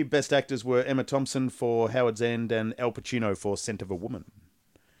movie. Best actors were Emma Thompson for Howard's End and Al Pacino for Scent of a Woman.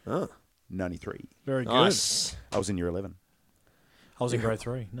 Oh. 93. Very good. Nice. I was in year 11. I was in grade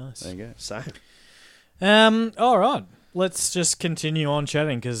 3. Nice. There you go. Same. All right. Let's just continue on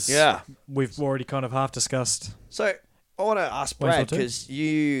chatting because Yeah. we've already kind of half discussed. So I want to ask Wayne's Brad, World 2? because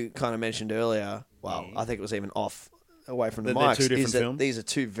you kind of mentioned earlier, well, I think it was even off away from the That they're mics, two different is that films? these are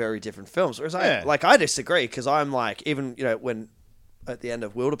two very different films. Whereas Yeah. I disagree, because I'm like, even, when at the end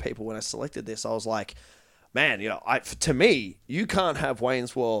of Wilder People, when I selected this, I was like, man, to me, you can't have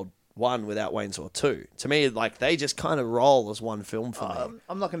Wayne's World 1 without Wayne's World 2. To me, like, they just kind of roll as one film for me.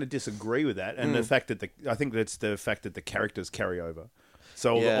 I'm not going to disagree with that. And the fact that I think that's the fact that the characters carry over.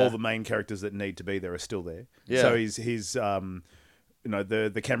 So Yeah. all the main characters that need to be there are still there. Yeah. So his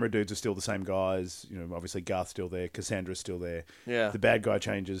the camera dudes are still the same guys. Obviously Garth's still there, Cassandra's still there. Yeah. The bad guy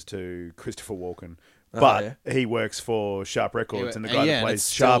changes to Christopher Walken, but he works for Sharp Records, and the guy that plays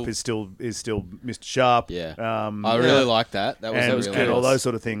Sharp is still Mr. Sharp. Yeah, I really like that. That was and all those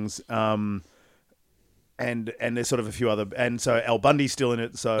sort of things. And there's sort of a few other, and so Al Bundy's still in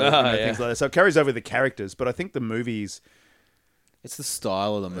it. So things like that. So it carries over the characters, but I think the movies. It's the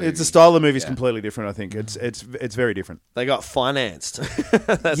style of the movie. It's the style of the movie is completely different. I think it's very different. They got financed.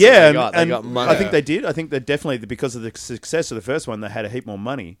 They got money. I think they did. I think that definitely because of the success of the first one, they had a heap more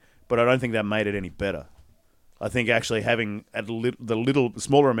money. But I don't think that made it any better. I think actually having the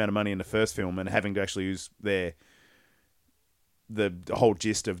smaller amount of money in the first film and having to actually use the whole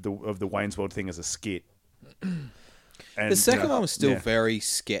gist of the Wayne's World thing as a skit. And, the second one was still very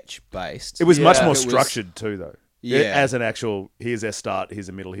sketch based. It was much more structured too, though. Yeah, as an actual here's our start, here's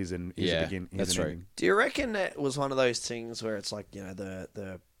a middle, here's a begin. That's right. Do you reckon that was one of those things where it's like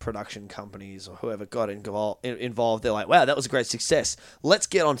the production companies or whoever got involved? They're like, wow, that was a great success. Let's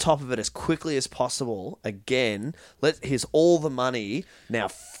get on top of it as quickly as possible. Again, here's all the money. Now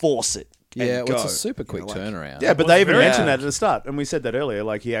force it. Yeah, it's a super quick turnaround. Yeah, but they even mentioned that at the start, and we said that earlier.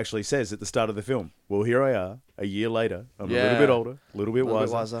 Like he actually says at the start of the film, "Well, here I are, a year later. I'm a little bit older, a little bit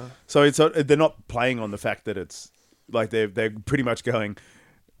wiser." So they're not playing on the fact that it's like they're pretty much going.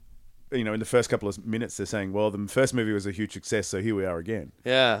 In the first couple of minutes, they're saying, "Well, the first movie was a huge success, so here we are again."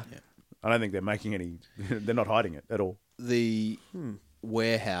 Yeah. I don't think they're making any. They're not hiding it at all. The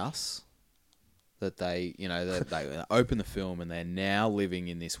warehouse. That they open the film and they're now living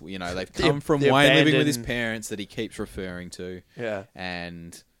in this. They've come from Wayne living with his parents that he keeps referring to. Yeah,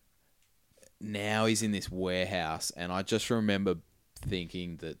 and now he's in this warehouse, and I just remember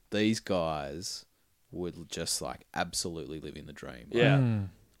thinking that these guys would just absolutely living the dream. Yeah.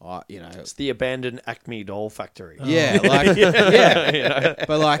 It's the abandoned Acme doll factory. Yeah, But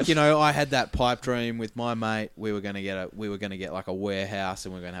I had that pipe dream with my mate. We were going to get like a warehouse,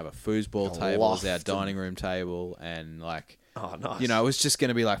 and we were going to have a foosball table as our dining room table, and nice. It was just going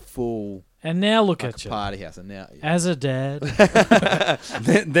to be full. And now look at you, party house, and now as a dad.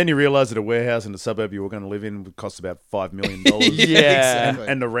 then you realise that a warehouse in the suburb you were going to live in would cost about $5 million. Exactly.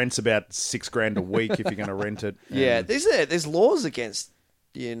 and the rent's about $6,000 a week if you're going to rent it. Yeah, there's laws against.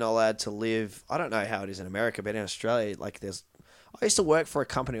 You're not allowed to live. I don't know how it is in America, but in Australia, I used to work for a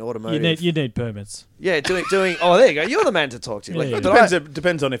company, automotive. You need permits. Yeah, doing. Oh, there you go. You're the man to talk to. It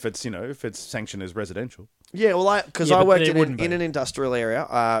depends on if it's if it's sanctioned as residential. Yeah, well, because I worked in an industrial area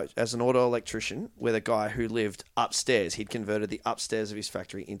as an auto electrician with a guy who lived upstairs. He'd converted the upstairs of his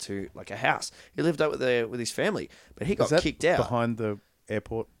factory into a house. He lived up with his family, but he got kicked out behind the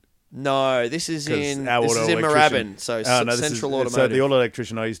airport. No, this is in Moorabbin, so Central Automotive. So the auto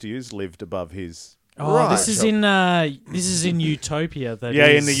electrician I used to use lived above his. Oh, right. This is in Utopia.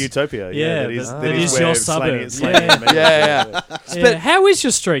 In the Utopia. Yeah, that is your suburb. Yeah. How is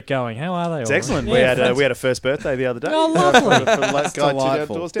your street going? How are they? It's excellent. We had a first birthday the other day. Oh, lovely! From the guy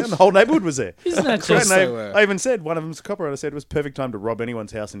 2 doors down. The whole neighbourhood was there. Isn't that just? I even said one of them's a copper. And I said it was perfect time to rob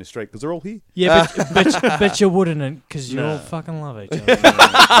anyone's house in the street because they're all here. Yeah, but you wouldn't, because you all fucking love each other.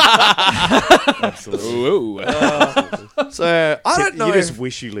 Absolutely. So I don't know. You just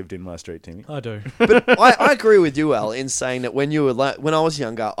wish you lived in my street, Timmy. I do. But I agree with you, Al, in saying that when I was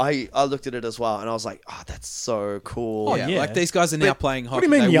younger, I looked at it as well, and I was like, oh, that's so cool. Oh, yeah. These guys are now playing hockey.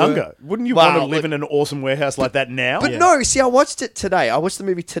 What do you mean younger? Wouldn't you want to live in an awesome warehouse like that now? But no, see, I watched it today. I watched the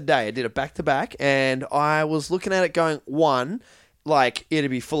movie today. I did it back to back, and I was looking at it going,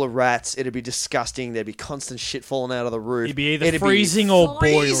 it'd be full of rats, it'd be disgusting, there'd be constant shit falling out of the roof. It'd be either freezing or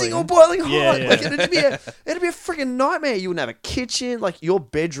boiling hot. Yeah. It'd be a freaking nightmare. You wouldn't have a kitchen. Your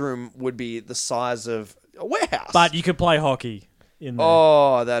bedroom would be the size of a warehouse. But you could play hockey in there.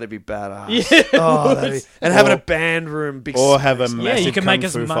 Oh, that'd be badass. Yeah, and having a band room, or have a massive you can kung make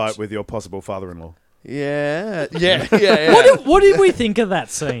fu fight with your possible father-in-law. Yeah. What did we think of that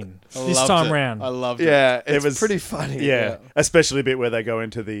scene this time round? I loved it. Yeah, it was pretty funny. Yeah, especially the bit where they go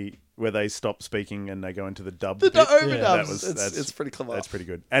into where they stop speaking and they go into the dub. The bit. overdubs. It's pretty clever. That's pretty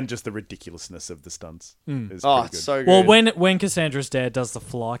good, and just the ridiculousness of the stunts. Is Oh, pretty good. it's so good. Well, when Cassandra's dad does the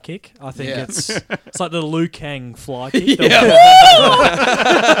fly kick, I think it's like the Liu Kang fly kick. You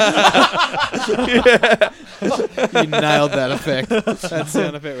nailed that effect. That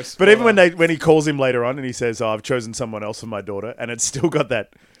sound effect was. But even when he calls him later on and he says, "I've chosen someone else for my daughter," and it's still got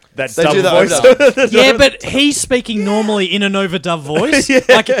that They dub do the voice. overdub. Yeah, but he's speaking normally in an overdubbed voice.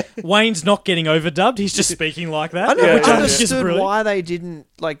 Like Wayne's not getting overdubbed; he's just speaking like that. I never which is understood brilliant. why they didn't.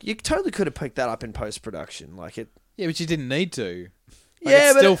 You totally could have picked that up in post production. Yeah, but you didn't need to. Yeah,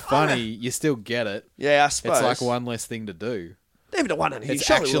 it's but still funny. You still get it. Yeah, I suppose It's like one less thing to do. Even the one in here, It's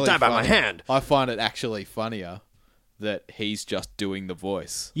surely will actually die by my funny. hand. I find it actually funnier that he's just doing the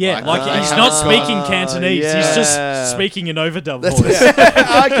voice. Yeah, like they he's haven't not got- speaking Cantonese. He's yeah. just speaking in overdub voice.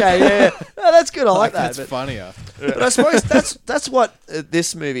 Okay, yeah. No, that's good. I like that. That's But, funnier. but I suppose that's what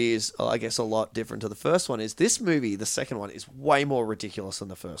this movie is, I guess, a lot different to the first one. Is this movie, the second one, is way more ridiculous than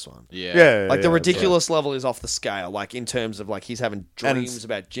the first one. Yeah. Yeah, Like the yeah, ridiculous level is off the scale. Like in terms of like he's having And dreams it's-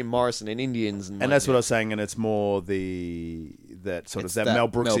 about Jim Morrison and Indians, and And that's what I was saying, and it's more that sort of It's that that Mel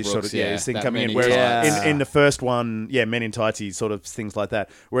Brooksy Mel sort of Brooks, yeah, his thing that coming in. Men in Whereas Tights. in the first one, Men in Tights, sort of things like that.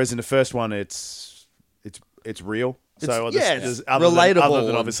 Whereas in the first one, it's real. So it's other relatable than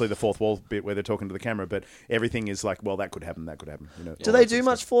and- obviously the fourth wall bit where they're talking to the camera, but everything is like, well, that could happen, that could happen. You know, Do all they that do sort of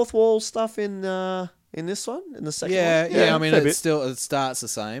much stuff. fourth wall stuff in this one, in the second Yeah, one? yeah. I mean, fair bit. it starts the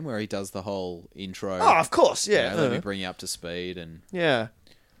same where he does the whole intro. Oh, of course, you yeah. know, let me bring you up to speed, and Yeah.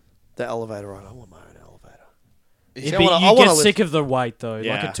 The elevator ride. I want my own elevator. It'd I be- wanna- I you wanna get live- sick of the wait though. Like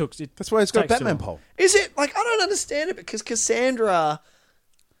Yeah. it took. That's why it's got a takes too Batman long. pole. Is it like I don't understand it because Cassandra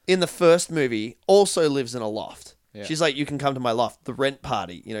in the first movie also lives in a loft. Yeah. She's like, you can come to my loft, the rent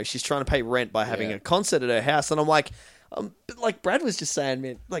party. You know, she's trying to pay rent by having Yeah. a concert at her house, and I'm like, but like Brad was just saying,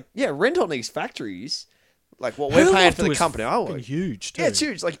 man, like rent on these factories, like what we're Her paying loft for the was company I fucking work. huge. Too. Yeah, it's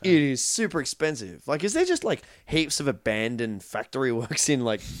huge. Like it is super expensive. Like, is there just like heaps of abandoned factory works in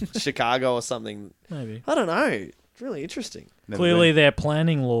like Chicago or something? Maybe. I don't know. It's really interesting. Never Clearly, been. their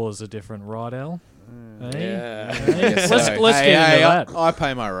planning laws are different, right, Al? Hey? Yeah. Hey? So, Let's hey, get hey, into that. I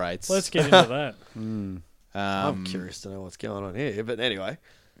pay my rates. Let's get into that. I'm curious to know what's going on here, but anyway.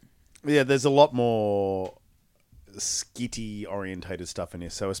 Yeah, there's a lot more skitty orientated stuff in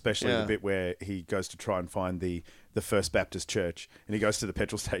this. So especially Yeah. the bit where he goes to try and find the First Baptist Church, and he goes to the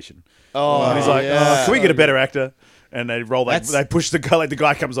petrol station. Oh, And he's like, yeah. "Can we get a better actor?" And they roll that. That's- They push the guy. Like the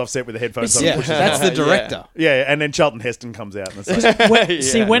guy comes off set with the headphones on. yeah, and pushes that's the Yeah. director. Yeah, and then Charlton Heston comes out, and it's like,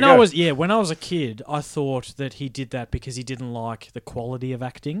 See, Yeah. when There I you was when I was a kid, I thought that he did that because he didn't like the quality of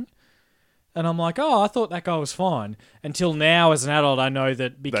acting. And I'm like, oh, I thought that guy was fine. Until now, as an adult, I know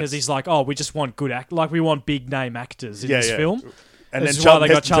that because That's- he's like, oh, we just want good act, like we want big name actors in Yeah, this yeah. film. and This then is why they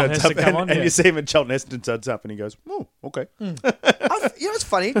got Charlton Charlton Heston turns Heston up, come and, on, and yeah. you see him, and Charlton Heston turns up, and he goes, "Oh, okay." You know what's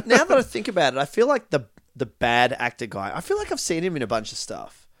funny? Now that I think about it, I feel like the bad actor guy. I feel like I've seen him in a bunch of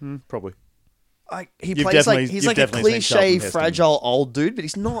stuff. Probably. Like he You've plays definitely- like he's you've like a definitely seen Charlton cliche, Heston. fragile old dude, but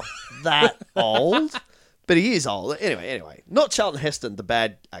he's not that old. But he is old. Anyway, not Charlton Heston, the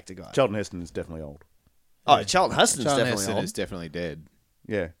bad actor guy. Charlton Heston is definitely old. Oh, Charlton Heston's Charlton definitely Heston old. is definitely dead.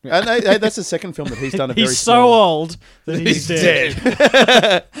 Yeah, and hey, that's the second film that he's done. A very He's so small, old that he's dead.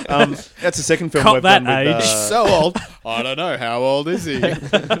 That's the second film Cop we've that done with. age. So old. I don't know. How old is he?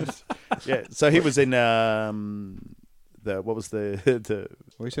 Yeah, so he was in what was the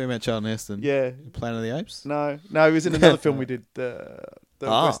What are you talking about, Charlton Heston? yeah. Planet of the Apes? No, he was in another film we did, the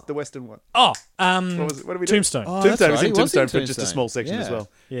Western one. Oh, What was it? What did we do? Tombstone. Oh, Tombstone. that's He was in right. He was in Tombstone for just a Tombstone. small section as Yeah. well.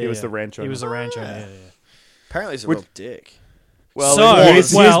 Yeah, he was yeah. the rancher. He was the rancher. Yeah. Apparently, he's a Which- real dick. Well, So, he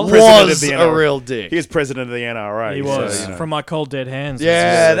is well- president Was of the a NRA. real dick. He is president of the NRA. He so, was you know. from my cold dead hands.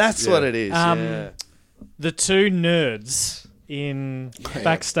 Yeah, that's Yeah. what it is. Um, the two nerds in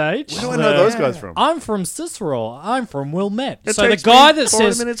backstage. Where do I know those guys from? I'm from Cicero. I'm from Wilmette. It So the takes guy me that 40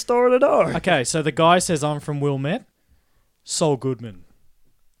 says, minutes door to door. okay, so the guy says I'm from Wilmette. Saul Goodman.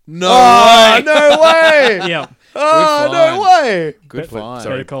 No Oh, way. no way! Yeah. Oh, Good no find. way! Good find.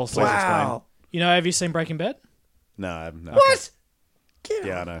 Better Call Saul. Wow. You know, have you seen Breaking Bad? No, I haven't. No. What? Get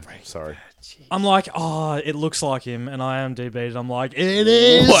Yeah, I on. know. Sorry. I'm like, oh, it looks like him, and I am DB'd. I'm like, it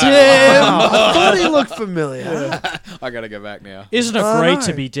is him. I thought he looked familiar. I gotta go back now. Isn't it Oh, great no.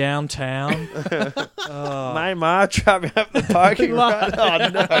 to be downtown? My ma trapped me up the parking lot. Oh,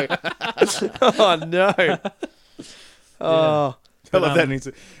 no. Oh, no. Oh. I love that.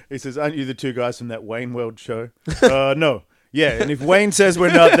 And he says, "Aren't you the two guys from that Wayne World show?" No. Yeah, and if Wayne says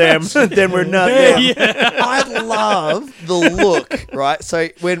we're not them, then we're not them. I love the look, right? So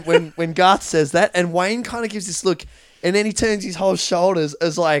when Garth says that, and Wayne kind of gives this look, and then he turns his whole shoulders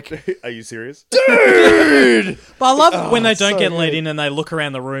as like, Are you serious? dude! But I love when they it's don't so get let in and they look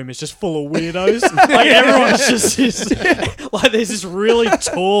around the room. It's just full of weirdos. Like everyone's just like there's this really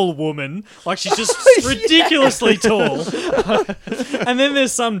tall woman. Like she's just ridiculously tall. And then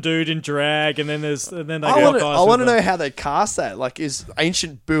there's some dude in drag, and then they I go. want to know how they cast that. Like, is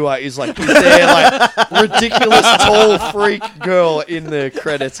Ancient Bua is there like ridiculous tall freak girl in the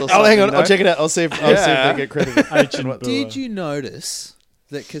credits or something? Oh, hang on. you know? I'll check it out. I'll see if Yeah. they get credit. Ancient Did you notice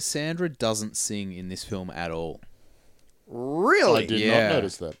that Cassandra doesn't sing in this film at all? Really? Yeah.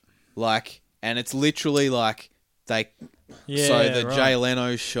 that. Like, and it's literally like they. Yeah, so the right. Jay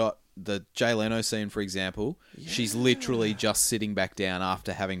Leno shot the Jay Leno scene, for example, she's literally just sitting back down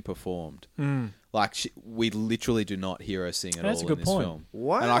after having performed. Like, we literally do not hear her sing at That's all a good in this point. film.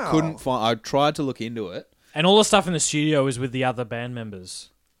 Wow. And I couldn't find... I tried to look into it. And all the stuff in the studio is with the other band members.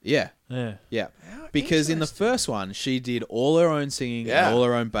 Yeah. Yeah. Yeah. Because in the first one, she did all her own singing Yeah. and all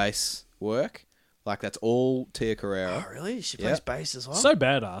her own bass work. Like, that's all Tia Carrera. Oh, really? She Yeah. plays bass as well? So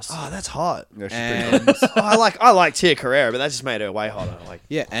badass. Oh, that's hot. Yeah, she's pretty And Oh, I like Tia Carrera, but that just made her way hotter. Like,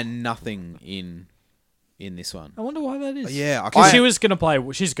 yeah, and nothing in this one. I wonder why that is. Yeah, I Because can she was going to play...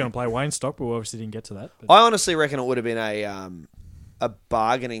 She's going to play Wayne Stock, but we obviously didn't get to that. But. I honestly reckon it would have been a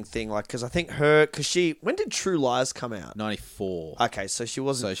bargaining thing, like, because I think when did True Lies come out? 94. Okay, so she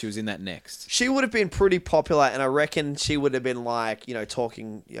wasn't. So she was in that next. She would have been pretty popular, and I reckon she would have been like,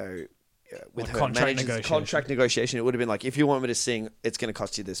 talking, with Like her contract managers, negotiation. contract negotiation. It would have been like, if you want me to sing, it's going to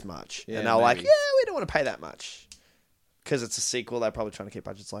cost you this much, Yeah, and they're like, maybe. yeah, we don't want to pay that much because it's a sequel. They're probably trying to keep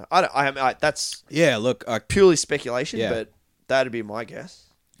budgets low. That's Yeah, look, purely speculation, Yeah. but that'd be my guess.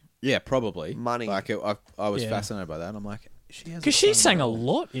 yeah, probably. Money. Like, I was Yeah. fascinated by that. I'm like, Because she sang a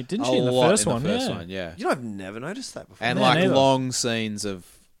lot, didn't she, in the first one? Yeah. You know, I've never noticed that before. And Yeah, like neither. long scenes of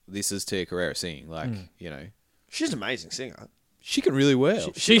this is Tia Carrera singing. Like, She's an amazing singer. she can really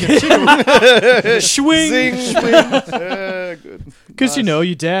well. She swing. good. Because,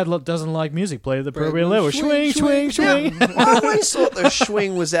 your dad doesn't like music. Play at the appropriate level. Swing, swing, swing. I always thought the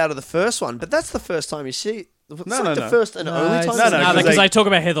swing was out of the first one, but that's the first time you see. It's No, like no, the no. first and only time. No, no, because they- they talk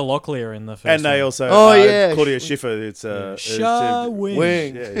about Heather Locklear in the first And they one. also, Oh, yeah. Claudia Schiffer. It's Shawing.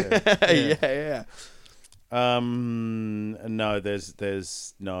 Wing. Yeah, yeah. no,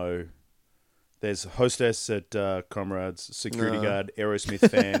 there's hostess at Comrades, security No. guard, Aerosmith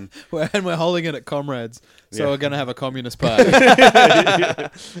fan. And we're holding it at Comrades. So Yeah. we're going to have a communist party.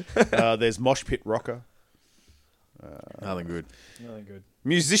 There's mosh pit rocker. Nothing good. Nothing good.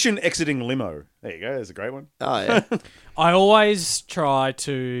 Musician exiting limo. There you go. There's a great one. Oh yeah. I always try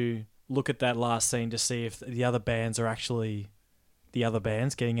to look at that last scene to see if the other bands are actually the other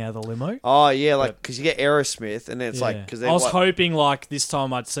bands getting out of the limo. Oh yeah, like because you get Aerosmith, and then it's like because I was hoping like this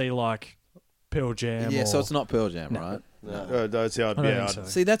time I'd see like Pearl Jam. Yeah, or... so it's not Pearl Jam, right? That's how, I don't think so.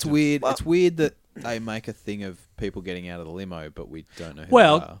 See, that's weird. It's weird that they make a thing of people getting out of the limo, but we don't know who they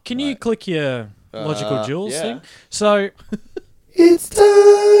Well, are. can you click your Logical Jules yeah. thing? So, It's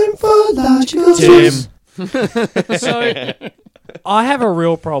time for Logical Juice. so I have a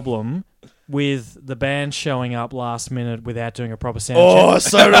real problem with the band showing up last minute without doing a proper sound Oh, check.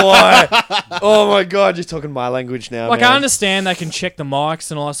 so do I. Oh my god, you're talking my language now. Like, man. I understand they can check the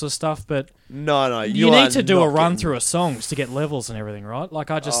mics and all that sort of stuff, but No, you are need to do a not run getting- through of songs to get levels and everything, right?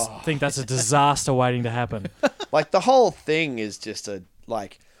 Like, I just think that's a disaster waiting to happen. Like the whole thing is just a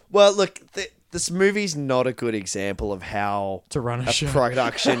like. Well, look, this movie's not a good example of how To run a show.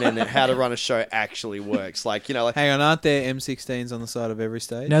 production and how to run a show actually works. Like like Hang on, aren't there M16s on the side of every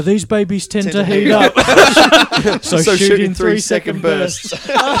stage? Now, these babies tend to heat up. so shoot in 3-second bursts.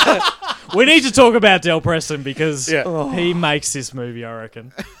 We need to talk about Del Preston because he makes this movie, I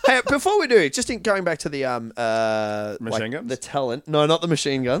reckon. Hey, before we do, just going back to the Machine guns? the talent. No, not the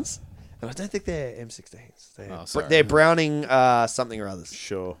machine guns. And I don't think they're M16s. Oh, sorry. They're Browning something or others.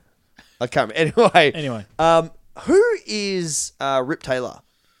 Sure. I can't remember. Anyway, Anyway, who is Rip Taylor?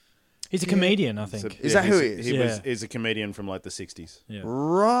 he's a comedian, I think. Is that who he is? He Yeah. is a comedian from like the 60s. Yeah.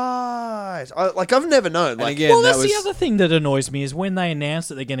 Right. I've never known. And Like, again, Well, that that's was the other thing that annoys me is when they announce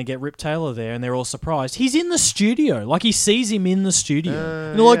that they're going to get Rip Taylor there and they're all surprised. He's in the studio. Like, he sees him in the studio.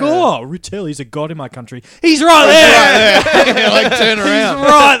 and they're like, oh, Rip Taylor, he's a god in my country. He's right there! like turn around. He's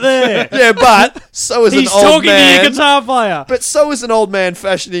right there! yeah, but so is He's an old talking man. to your guitar player. But so is an old man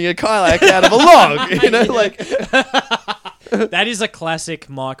fashioning a kayak out of a log. Like That is a classic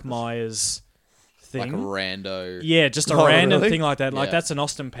Mike Myers Like thing. a rando. Yeah, just a Oh, random really? thing like that. Like, Yeah. that's an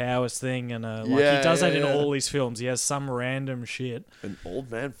Austin Powers thing. And he Yeah, does that in yeah. all his films. He has some random shit. an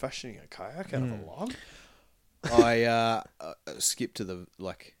old man fashioning a kayak out of a log. I skipped to the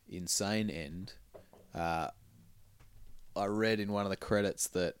like insane end. I read in one of the credits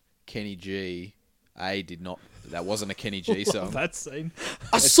that Kenny G that wasn't a Kenny G song. That scene.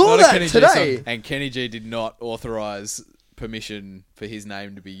 I It's saw not a that Kenny G today. song, and Kenny G did not authorize permission for his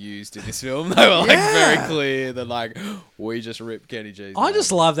name to be used in this film. They were like very clear that like we just ripped Kenny G's I name.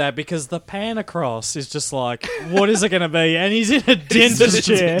 just love that because the pan across is just like, what is it going to be? And he's in a dentist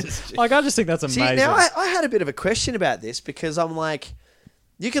chair. Like, I just think that's amazing. See, now I had a bit of a question about this because I'm like,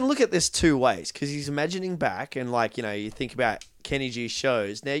 you can look at this two ways because he's imagining back and like, you think about Kenny G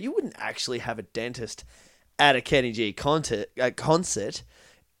shows. Now, you wouldn't actually have a dentist at a Kenny G concert.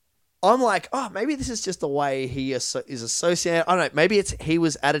 I'm like, oh, maybe this is just the way he is associated. I don't know. Maybe it's he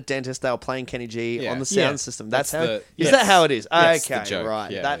was at a dentist. They were playing Kenny G Yeah. on the sound Yeah. system. That's how. the- Is yes. that how it is? That's the Okay, joke. right.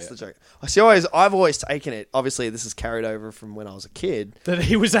 Yeah, That's yeah. the joke. I see. I've always taken it. Obviously, this is carried over from when I was a kid. That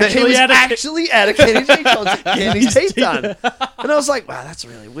he was That he actually was at a actually at a Kenny G concert getting his teeth done, and I was like, wow, that's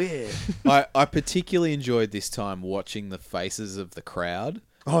really weird. I particularly enjoyed this time watching the faces of the crowd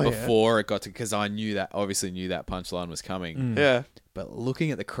Oh, yeah. before it got to, because I obviously knew that punchline was coming. Yeah. But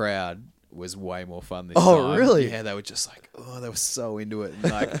looking at the crowd was way more fun this Oh, time. really? Yeah, they were just like, oh, they were so into it.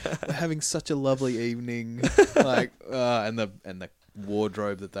 And like, we're having such a lovely evening. Like, and the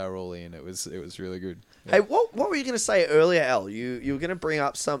wardrobe that they were all in, it was really good. Hey, what were you going to say earlier, Al? You were going to bring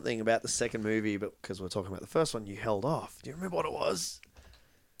up something about the second movie, but because we're talking about the first one, you held off. Do you remember what it was?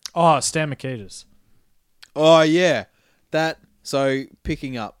 Oh, Stan Mikita's. Oh yeah, that. So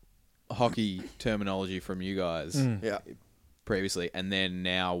picking up hockey terminology from you guys Yeah. previously, and then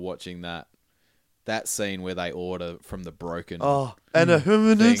now watching that scene where they order from the broken. Oh, and a thing.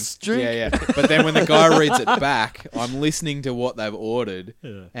 humanist drink. Yeah, yeah. But then when the guy reads it back, I'm listening to what they've ordered,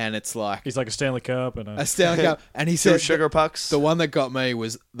 Yeah. and it's like He's like a Stanley Cup and a Stanley Cup. And he Two said sugar pucks. the one that got me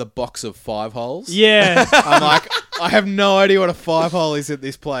was the box of 5 holes. Yeah. I'm like, I have no idea what a 5-hole is at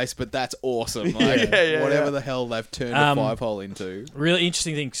this place, but that's awesome. Like, Yeah, whatever yeah. the hell they've turned a Um, 5-hole into. Really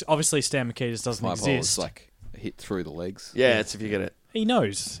interesting thing. Obviously, Stan Mikita's doesn't 5 holes exist. like a hit through the legs. Yeah, it's if you get it. He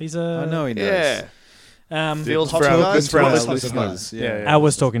knows. He's a. I know he knows. Yeah. Field For our- hockey guys. for our For our listeners, listeners, yeah. I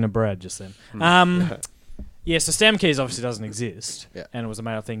was talking to Brad just then. Yeah, so Stan Mikita's obviously doesn't exist, Yeah. and it was a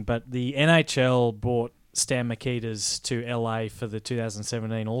made up thing. But the NHL brought Stan Mikita's to LA for the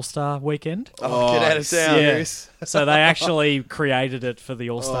 2017 All Star Weekend. Oh, get out of town. Yeah. So they actually created it for the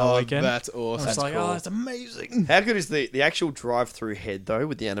All Star Oh, Weekend. that's I awesome. was like, cool. oh, it's amazing. How good is the actual drive-through head though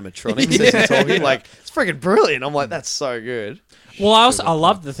with the animatronics as you're talking? Like it's freaking brilliant. I'm like, that's so good. Well, I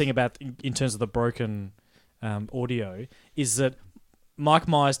love the thing about in terms of the broken audio is that Mike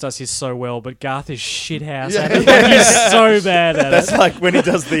Myers does his so well, but Garth is shit house at it. Like, he's so bad at That's it. like when he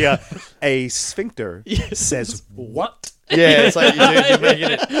does the a sphincter says What? Yeah, it's like you're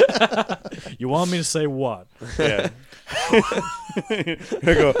making it. You want me to say what? yeah. I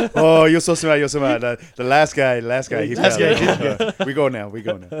go, oh, you're so smart, you're so smart. The last guy, he Last found guy it. We go now.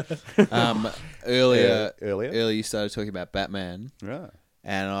 Earlier, Earlier? you started talking about Batman, Yeah.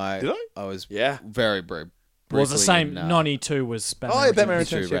 and Did I was Yeah. very Well, it was the same. In, 92 was Batman. Oh, yeah, Batman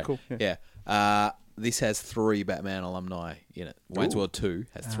Returns. Returns. True, Yeah, right. cool. Yeah. This has 3 Batman alumni in it. Wayne's World 2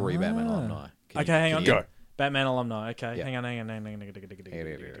 has 3 Batman alumni. Can Okay, you- hang can on. you- Go. Batman alumni. Okay, Yeah. hang on.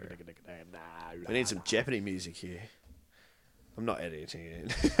 We need some Jeopardy music here. I'm not editing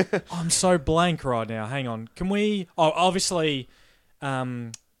it. I'm so blank right now. Hang on. Can we? Oh, obviously,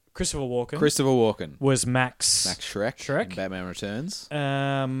 Christopher Walken Christopher Walken, was Max. Max Shrek, Shrek. in Batman Returns,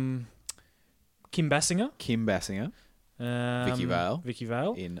 Kim Basinger. Kim Basinger Vicky Vale. Vicky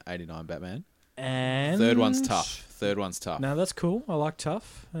Vale. in 89 Batman. And Third one's tough. No, that's cool. I like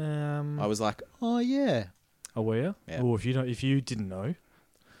tough. I was like, oh yeah, Oh, were you? Yeah. Oh, if you didn't know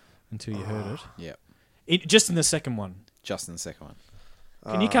until you heard yeah. it, just in the second one. Just in the second one.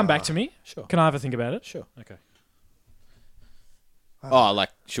 Can you come back to me? Sure. Can I have a think about it? Sure. Okay. Oh, like,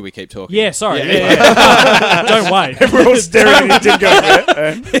 should we keep talking? Yeah, sorry. Yeah. Don't wait. We're all staring at it.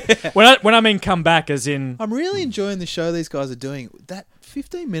 Didn't go. When I mean come back, as in I'm really enjoying the show these guys are doing. That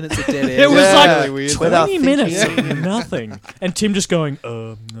 15 minutes of dead air. it was Yeah. like Really weird. 20 Without minutes thinking. of nothing, and Tim just going,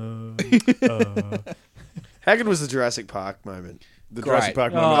 no. How good was the Jurassic Park moment? The Great. Jurassic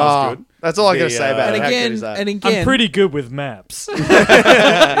Park Oh. moment was good. That's all I gotta The, say about and it. How good again, is that? and again, I'm pretty good with maps.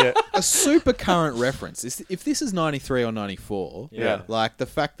 a super current reference. If this is 93 or 94, Yeah. like the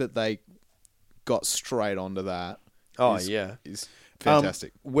fact that they got straight onto that Oh is, yeah. is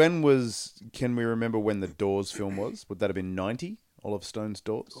fantastic. Can we remember when the Doors film was? Would that have been 90? Oliver Stone's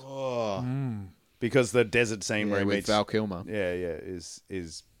Doors? Oh, Because the desert scene where he with meets Val Kilmer. is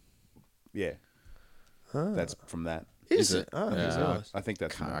that's from that. Is it? Oh, Yeah. is it? I think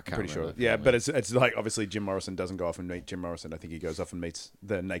that's I can't pretty sure. remember. Yeah, but it's like obviously Jim Morrison doesn't go off and meet Jim Morrison. I think he goes off and meets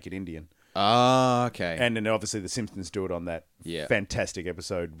the naked Indian. Ah, okay. And then obviously the Simpsons do it on that Yeah. fantastic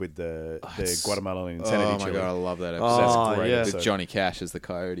episode with the it's- Guatemalan insanity oh my chili. god, I love that episode. Oh, That's a great yeah. With episode. Johnny Cash as the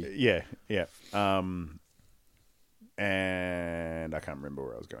coyote. Yeah, yeah. And I can't remember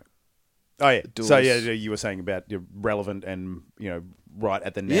where I was going. Oh yeah. Duels. So yeah, you were saying about you're relevant and right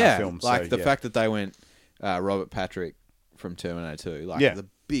at the now Yeah, film. like so, the yeah. fact that they went Robert Patrick from Terminator 2, like Yeah. the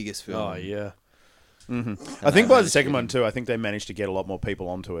biggest film Oh yeah. I think by the second one too, I think they managed to get a lot more people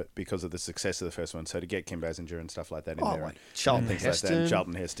onto it because of the success of the first one. So to get Kim Basinger and stuff like that in there, like Charlton and things Heston. like that, and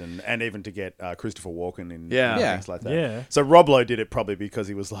Charlton Heston, and even to get Christopher Walken in Yeah. and Yeah. things like that. Yeah. So Rob Lowe did it probably because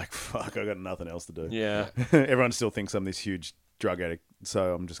he was like, "Fuck, I got nothing else to do." Yeah. Everyone still thinks I'm this huge drug addict,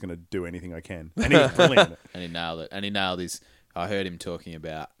 so I'm just going to do anything I can. And he's brilliant in it. And he nailed it. And he nailed his. I heard him talking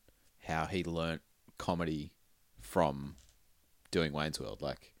about how he learnt comedy from doing Wayne's World.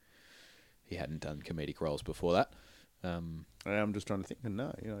 Like, he hadn't done comedic roles before that. And I'm just trying to think.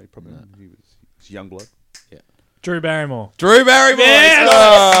 No, he probably he was young blood. Drew Barrymore. Drew Barrymore.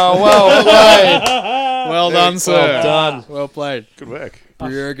 Oh, well played. Well done, sir. Well done. Well played. Good work.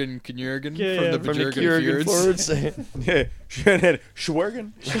 Björgen Knurgen Yeah, from the From the Björgen Kjurgen Fjords. forwards. Yeah,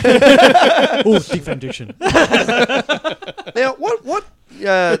 Schwergen. Oh, Dick Van Diction. Now, what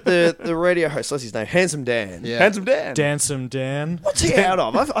the radio host, what's his name? Handsome Dan. Yeah. Handsome Dan. Dansome Dan. What's he out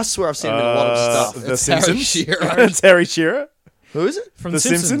of? I swear I've seen him in a lot of stuff. The It's Harry Simpsons. Shearer. It's Harry Shearer. Who is it? From The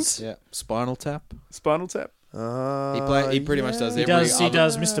Simpsons. Simpsons. Yeah. Spinal Tap. Spinal Tap. He pretty much does He every does. He other-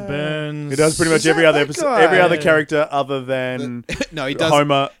 does. Mr. Burns. He does pretty much Is every that other that episode, guy? every other Yeah. character other than No, he does.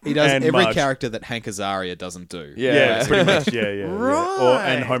 Homer. He does and every Marge. character that Hank Azaria doesn't do. Yeah, pretty much. Yeah. Or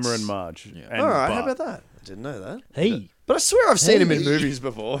and Right. Homer and Marge. Yeah. And All right, how Bart. about that? I didn't know that. Hey. But I swear I've seen him in movies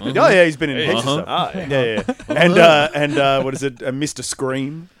before. Oh yeah, he's been in heaps Uh-huh. of stuff. Yeah. And what is it? Mr.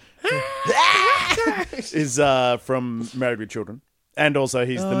 Scream is from Married with Children, and also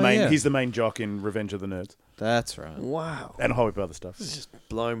he's the Oh, main yeah. he's the main jock in Revenge of the Nerds, That's right. Wow. and a whole heap of other stuff. This is just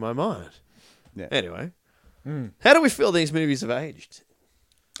blowing my mind. Yeah. Anyway, how do we feel these movies have aged?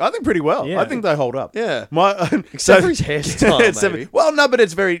 I think pretty well. Yeah. I think they hold up. Yeah. Except for his hairstyle, maybe. Well, no, but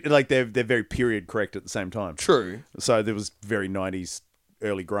it's very like they're very period correct at the same time. True. So there was very 90s,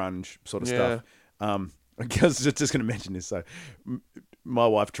 early grunge sort of Yeah. stuff. I was just going to mention this. So, my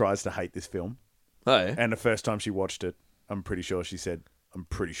wife tries to hate this film, Hey. and the first time she watched it, I'm pretty sure she said, "I'm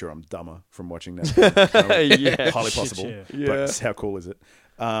pretty sure I'm dumber from watching that." Film. Yeah. Highly possible. yeah. But how cool is it?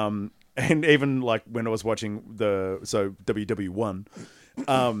 And even like when I was watching WW1,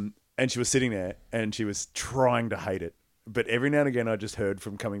 and she was sitting there and she was trying to hate it, but every now and again I just heard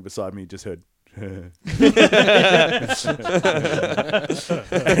from coming beside me, just heard.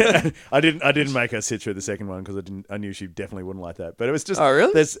 I didn't make her sit through the second one because I knew she definitely wouldn't like that. But it was just Oh,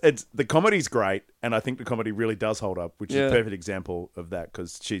 really? it's the comedy's great, and I think the comedy really does hold up, which Yeah. is a perfect example of that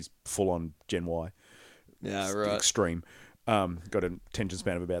because she's full on Gen Y. Yeah, It's right. extreme. Got an attention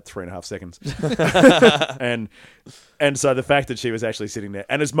span of about 3.5 seconds, and so the fact that she was actually sitting there,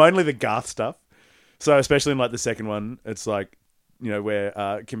 and it's mainly the Garth stuff. So especially in like the second one, it's like where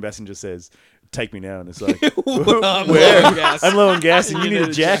Kim Basinger says, "Take me now," and it's like, Where? I'm low on gas, and you need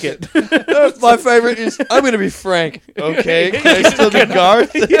a jacket. My favorite is I'm going to be Frank. Okay. Can I still be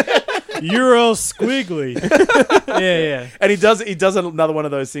Garth? You're all squiggly. yeah. And he does another one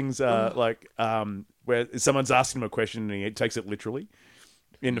of those things where someone's asking him a question and he takes it literally.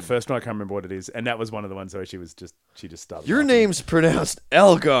 In the first one, I can't remember what it is, and that was one of the ones where she just started. Your laughing. name's pronounced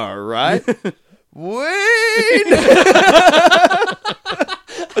Elgar, right? Wayne.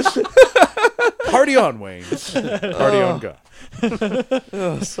 Party on, Wayne. Party on, go.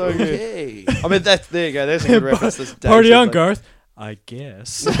 Oh, so good. I mean, there you go. There's a good reference. That's Dave Party said on, that. Garth. I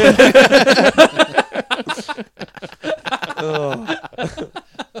guess.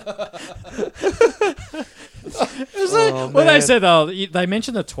 Well, they man. said they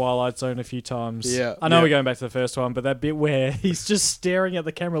mentioned the Twilight Zone a few times. Yeah. I know Yeah. we're going back to the first one, but that bit where he's just staring at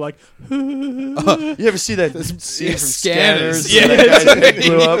the camera like, You ever see that scene from Scanners. Scanners? Yeah, that guy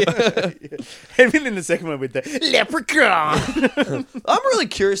blew up. Even in the second one with the leprechaun. I'm really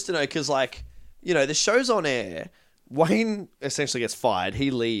curious to know because, the show's on air. Wayne essentially gets fired. He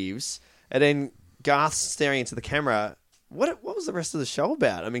leaves, and then Garth's staring into the camera. What was the rest of the show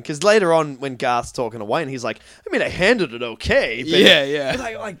about? I mean, because later on, when Garth's talking to Wayne, he's like, "I mean, I handled it okay." But Yeah.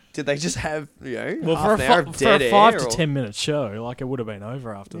 But did they just have well, half for an hour a, of for dead a 5 air, to or- 10 minute show, it would have been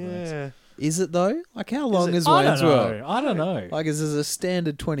over after that. Yeah. Is it though? Like how long is I Wayne's don't World? know. I don't know. Like is this a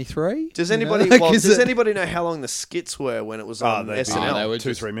standard 23? Does You know? anybody? Like, Well, is does it- anybody know how long the skits were when it was on they'd be SNL? they were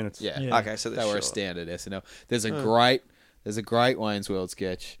 2-3 minutes. Yeah. Yeah. Okay, so They they're were a short. standard SNL. There's a great Wayne's World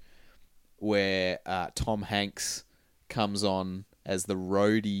sketch where Tom Hanks comes on as the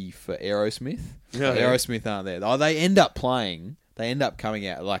roadie for Aerosmith. Yeah. Aerosmith aren't there. Oh, they end up playing. They end up coming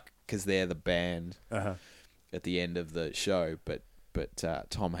out because they're the band at the end of the show. But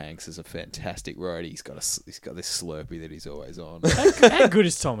Tom Hanks is a fantastic roadie. He's got this Slurpee that he's always on. How good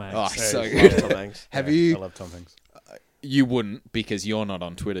is Tom Hanks? Oh, he's so Yeah. good. Tom Hanks. Have I you? love Tom Hanks. You wouldn't because you're not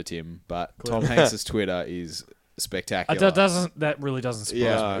on Twitter, Tim. But Tom Hanks's Twitter is spectacular. That really doesn't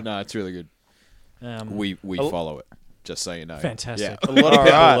surprise me. No, it's really good. We follow it. Just so you know. Fantastic.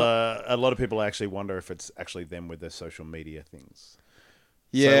 Yeah. A lot of people actually wonder if it's actually them with their social media things.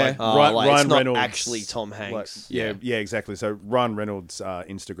 Yeah. So, like, Like, Ryan it's not Reynolds actually Tom Hanks. yeah, exactly. So Ryan Reynolds'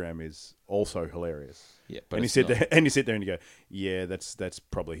 Instagram is also hilarious. Yeah, but And you it's sit not. there and you go, yeah, that's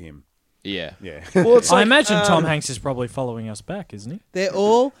probably him. Yeah. Yeah. Well, it's I like, imagine Tom Hanks is probably following us back, isn't he? They're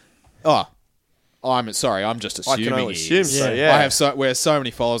all. Oh, I'm sorry. I'm just I assuming. can only he assume is. so. Yeah. Yeah, I have we have so many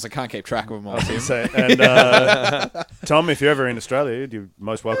followers. I can't keep track of them all. Tim. So, and Tom, if you're ever in Australia, you're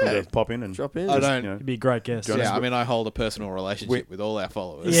most welcome to pop in and drop in. I don't. He'd be a great guest. Join us. Yeah, I mean, I hold a personal relationship with all our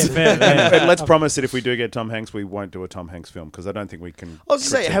followers. Yeah, fair. And let's promise that if we do get Tom Hanks, we won't do a Tom Hanks film because I don't think we can. I was going to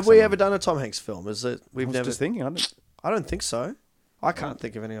say, critique have we someone. ever done a Tom Hanks film? Is it I we've was never? just thinking. I don't think so. I can't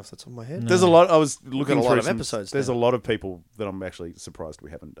think of any off the top of my head. There's a lot. I was looking got a lot through of some- episodes There's now. a lot of people that I'm actually surprised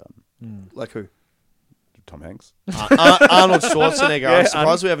we haven't done. Like who? Tom Hanks. Arnold Schwarzenegger. Yeah, I'm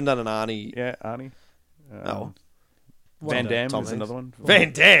surprised we haven't done an Arnie. Yeah, Arnie. Oh. Van Damme Tom is Hanks. another one.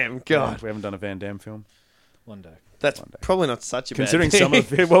 Van Damme. God, We haven't done a Van Damme film. One day. that's probably not such a Considering bad some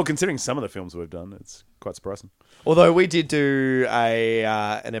thing. considering some of the films we've done, it's quite surprising. Although we did do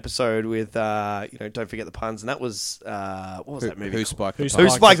an episode with Don't Forget the Puns, and that was what was that movie? Who called? spiked the Who punch? Who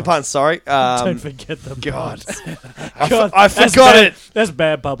Spiked the Puns? Sorry, Don't forget the God. puns. I That's forgot bad- it. That's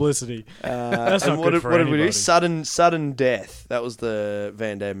bad publicity. That's And not what good did, for what did we do? anybody. Sudden Death. That was the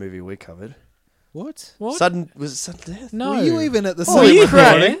Van Damme movie we covered. What? What? Was it Sudden Death? No. Were you even at the Oh, cinema? you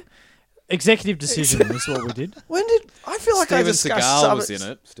recording? crap. Executive decision is what we did. When did I feel like I Steven discussed Seagal was Sudden-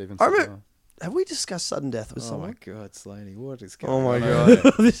 in it. Steven I remember- Seagal. Have we discussed Sudden Death with Oh someone? my God, Slaney, what is going Oh my on?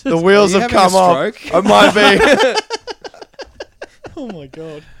 god, This the is- wheels Are you have having a come off. stroke? I might be. Oh my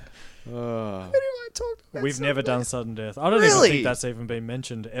god. Oh. We've never done sudden death. I don't even Really? think that's even been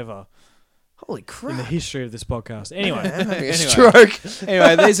mentioned ever Holy in the crap! history of this podcast. Anyway, I'm having a Anyway. stroke.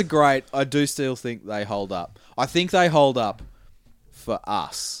 Anyway, these are great. I do still think they hold up. I think they hold up for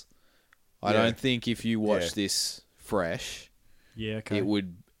us. I Yeah. don't think if you watch Yeah. this fresh, yeah, okay. it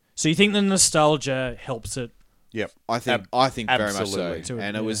would. So you think the nostalgia helps it? Yep. I think very much so. absolutely. To it,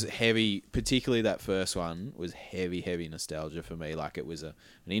 And it yeah. was heavy, particularly that first one was heavy nostalgia for me. Like it was an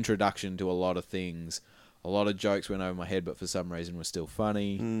introduction to a lot of things. A lot of jokes went over my head, but for some reason were still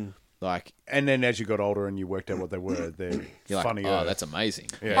funny. Like And then as you got older and you worked out what they were, they're you're like, funnier. oh, that's amazing.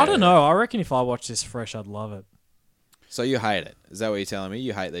 Yeah. I don't know. I reckon if I watched this fresh, I'd love it. So you hate it? Is that what you're telling me?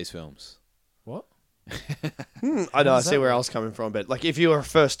 You hate these films? What? I know. I see where I was coming from, but like, if you were a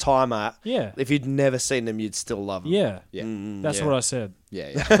first timer, Yeah. if you'd never seen them, you'd still love them. Yeah. Yeah, That's yeah. what I said. Yeah,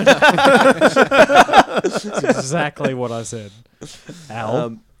 yeah. That's exactly what I said.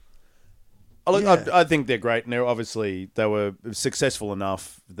 Al. I think they're great, and they were successful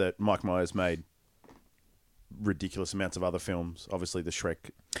enough that Mike Myers made ridiculous amounts of other films. Obviously, the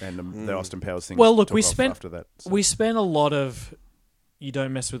Shrek and the Austin Powers thing. Well, look, took we off spent- after that. So. We spent a lot of You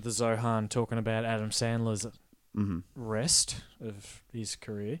Don't Mess with the Zohan talking about Adam Sandler's rest of his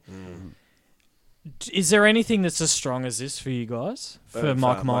career. Is there anything that's as strong as this for you guys? For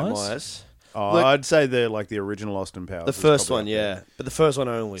Mike Myers? Oh, Look- I'd say the original Austin Powers. The is first probably one, up there. yeah, but the first one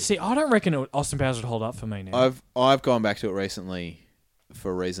only. See, I don't reckon Austin Powers would hold up for me now. I've gone back to it recently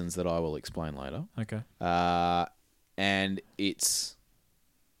for reasons that I will explain later. Okay. And it's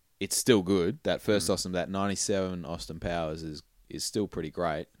still good. That first Austin, that 97 Austin Powers is still pretty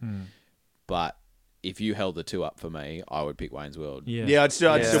great. But if you held the two up for me, I would pick Wayne's World. Yeah. Yeah, I'd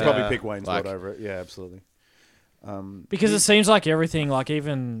still Yeah. probably pick Wayne's Like- World over it. Yeah, absolutely. Because it seems like everything, like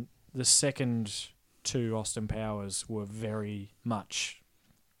even the second two Austin Powers were very much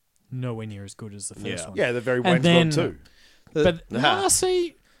nowhere near as good as the first one. Yeah, they're very And Wayne's then- World too. But nah,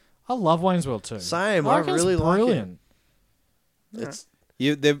 see, I love Wayne's World too. Same, I reckon it's really like it. brilliant. It's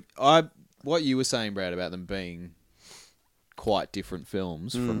What you were saying, Brad, about them being quite different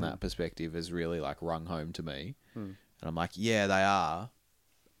films from that perspective has really like rung home to me. And I'm like, yeah, they are.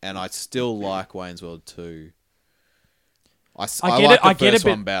 And I still like Wayne's World 2. I get like it- I the get a first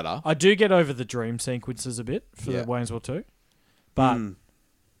bit- one better. I do get over the dream sequences a bit for Yeah. the Wayne's World 2. But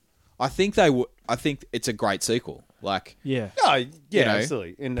I think I think it's a great sequel. Like, yeah. Oh, yeah, You know,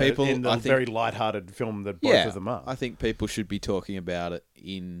 absolutely. In people- the I think- very light-hearted film that both yeah, of them are. I think people should be talking about it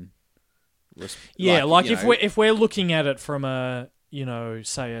in. Yeah, like you if know, we're looking at it from a,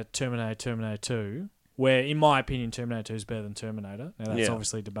 say a Terminator 2, where in my opinion Terminator 2 is better than Terminator. Now that's Yeah.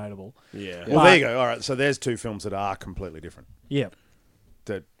 obviously debatable. yeah. Well, But- there you go. All right, so there's two films that are completely different. Yeah,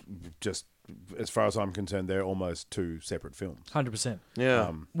 That just, as far as I'm concerned, they're almost two separate films. 100%.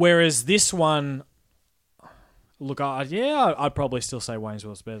 Yeah. Whereas this one, look, I'd probably still say Wayne's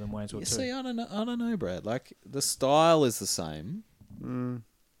World's better than Wayne's World You 2. see, I don't know, Brad. Like the style is the same.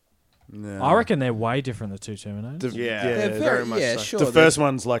 No. I reckon they're way different, the two Terminators. Yeah. They're very much so. sure. The they're- first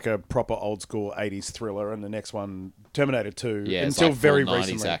one's like a proper old school 80s thriller, and the next one, Terminator 2, Yeah, it's until like very full 90s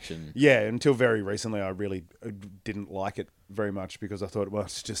recently. action. Yeah, until very recently, I really didn't like it very much because I thought, well,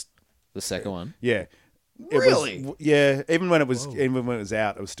 it's just, The second one. yeah. Really? Yeah, even when it was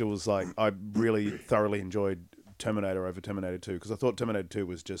out, it was like I really thoroughly enjoyed Terminator over Terminator 2 because I thought Terminator 2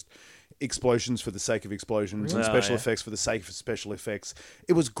 was just explosions for the sake of explosions and Really? special effects for the sake of special effects.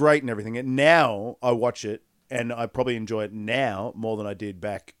 It was great and everything. And now I watch it and I probably enjoy it now more than I did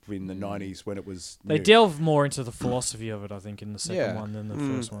back in the 90s when it was They new. delve more into the philosophy of it, I think, in the second Yeah. one than the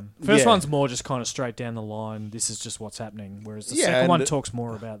first one. First Yeah. one's more just kind of straight down the line. This is just what's happening. Whereas the Yeah, second and one the- talks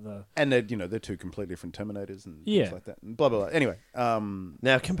more about the. And they're two completely different Terminators and Yeah. things like that. And blah, blah, blah. Anyway,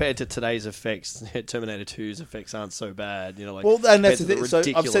 Now, compared to today's effects, Terminator 2's effects aren't so bad. You know, like well, and that's the compared thing. to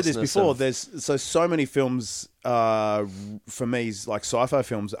So I've said this ridiculousness before. of- There's so many films for me, like sci-fi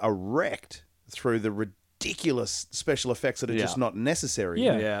films, are wrecked through the ridiculous special effects that are just Yeah. not necessary.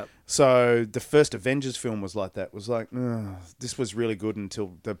 Yeah. yeah. So the first Avengers film was like that. It was like, "Ugh, this was really good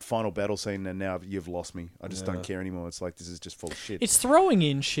until the final battle scene, and now you've lost me. I just don't care anymore. It's like this is just full of shit It's throwing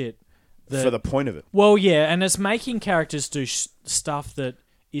in shit. That, for the point of it. well, yeah, and it's making characters do stuff that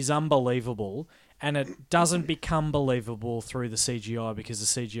is unbelievable, and it doesn't become believable through the CGI because the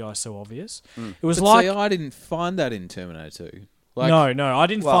CGI is so obvious. It was But like see, I didn't find that in Terminator 2. Like, no, I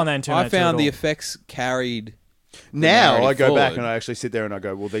didn't find that in Terminator I found 2 the at all. effects carried. Now I narrative go back forward. and I actually sit there and I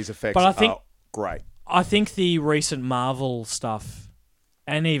go, well, these effects But I think- are great. I think the recent Marvel stuff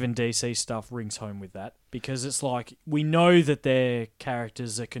and even DC stuff rings home with that because it's like we know that they're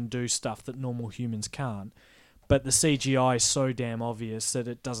characters that can do stuff that normal humans can't, but the CGI is so damn obvious that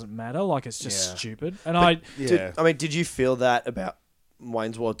it doesn't matter. Like it's just Yeah. stupid. And Yeah. Did you feel that about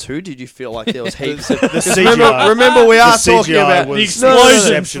Wayne's World 2? Did you feel like there was heaps of... The CGI, remember we are the talking CGI about... was The explosions for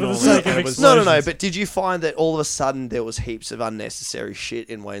the exceptional. sake of It was- explosions. But did you find that all of a sudden there was heaps of unnecessary shit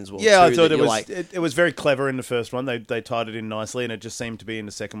in Wayne's World 2? Yeah, I thought that it you're was like, it was very clever in the first one. They tied it in nicely, and it just seemed to be in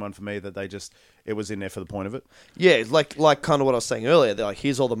the second one for me that it was in there for the point of it. yeah, like kind of what I was saying earlier. They're like,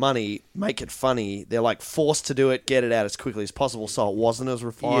 here's all the money, make it funny. They're like forced to do it, get it out as quickly as possible, so it wasn't as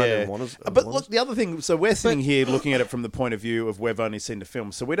refined. But look, the other thing, so we're sitting here looking at it from the point of view of we've only seen the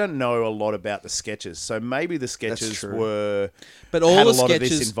film, so we don't know a lot about the sketches. So maybe the sketches true. were, But all had the a lot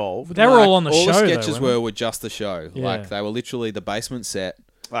sketches of this involved. They were all on the all show, the though, sketches weren't were just the show. Yeah. Like they were literally the basement set.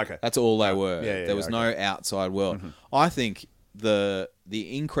 Okay, That's all they were. Yeah, there was okay. no outside world. I think the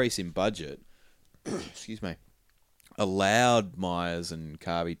increase in budget, excuse me, allowed Myers and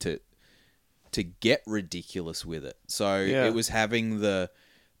Carvey to get ridiculous with it. So Yeah. it was having the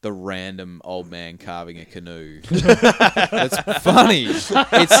random old man carving a canoe. It's funny.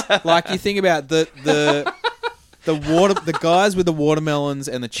 It's like you think about the guys with the watermelons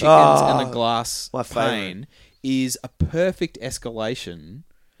and the chickens and the glass my favourite. pane is a perfect escalation.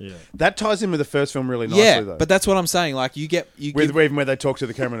 that ties in with the first film really nicely, though. But that's what I'm saying. Like you with even where they talk to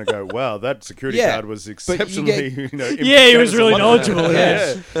the camera and go, "Wow, that security Yeah, card was but you exceptionally." get- Yeah, he was showed us a really lot of knowledgeable,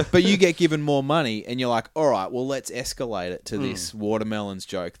 that. yeah. but you get given more money, and you're like, all right, well, let's escalate it to Hmm. this watermelons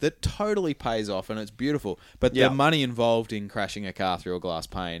joke that totally pays off, and it's beautiful. But Yeah. the money involved in crashing a car through a glass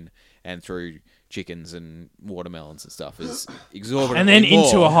pane and through chickens and watermelons and stuff is exorbitant. and then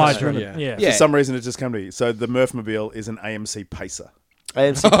into a high. hydrant. Yeah. Yeah. Yeah. For some reason, it just came to me. So the Murphmobile is an AMC Pacer.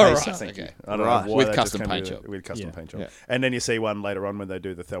 AMC All Pacer. right, Thank you. okay. I don't Right. know why With that custom just came paint to job. me. With custom Yeah. paint job. Yeah. And then you see one later on when they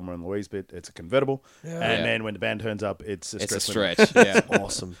do the Thelma and Louise bit. It's a convertible. And Yeah. then when the band turns up, it's a It's a stretch. stretch. Yeah.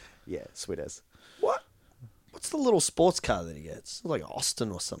 Awesome. Yeah, sweet as. What's the little sports car that he gets? It's like Austin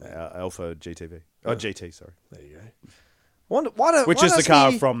or something. Alpha GTV. Oh, GT, sorry. There you go. Why Which why is the does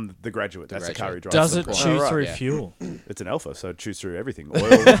car he- from The Graduate. That's the car he drives. Does to it the plane. chew right, through yeah. fuel? It's an Alpha, so it chews through everything.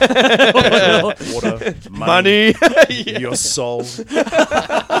 Oil, water, money, your soul.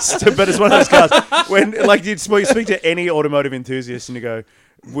 But it's one of those cars when, like, you speak to any automotive enthusiast and you go,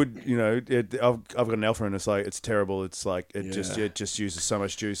 "Would you know? I've got an Alpha and it's like it's terrible. It's like it just uses so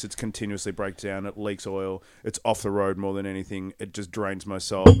much juice. It's continuously breaks down. It leaks oil. It's off the road more than anything. It just drains my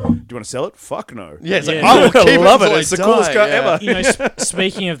soul. Do you want to sell it? Fuck no. Yeah, it's like, Yeah. I will keep love it. until I It's the coolest die. car Yeah. ever. You know,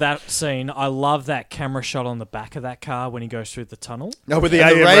 speaking of that scene, I love that camera shot on the back of that car when he goes through the tunnel. No, with the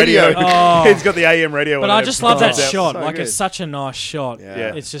And AM the radio. radio. Oh. He's got the AM radio. But on I it. just love that Comes out shot. so Like, good. it's such a nice shot.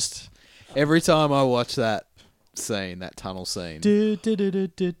 Yeah. It's just... Every time I watch that scene, that tunnel scene,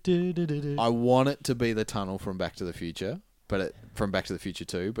 I want it to be the tunnel from Back to the Future, from Back to the Future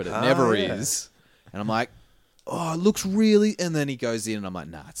 2, but it never yeah. is. And I'm like, oh, it looks really... And then he goes in and I'm like,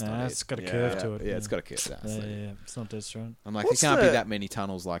 nah, it's not it's it. got a curve to it. Yeah, it's got a curve. Yeah, yeah. It's not dead straight. I'm like, What's there can't be the- that many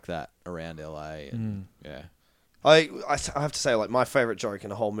tunnels like that around LA. And, yeah. I have to say, like, my favorite joke in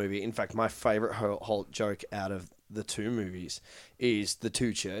the whole movie, in fact, my favorite whole joke out of the two movies is the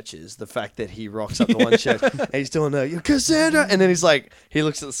two churches. The fact that he rocks up to one church and he's doing the, "You're Cassandra," and then he's like, he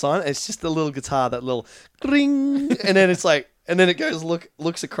looks at the sign, and it's just the little guitar, that little ring, and then it's like, and then it goes,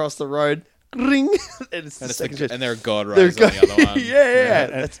 looks across the road, ring, and it's the second church. And they're a God Rays on the other one. yeah.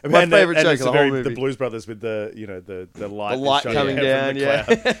 That's my favorite joke of the whole movie. The Blues Brothers with the the light, The light shining coming out down, from the yeah.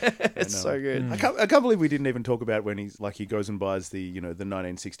 cloud. It's so good. I can't believe we didn't even talk about when he goes and buys the the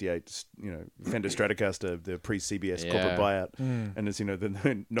 1968 Fender Stratocaster, the pre-CBS corporate buyout, and it's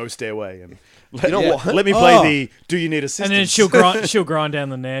the No Stairway, and let me play the Do You Need Assistance? And then she'll grind down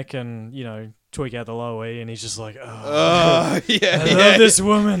the neck and tweak out the low E, and he's just like, I love this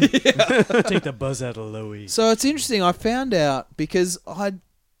woman. Take the buzz out of low E. So it's interesting. I found out because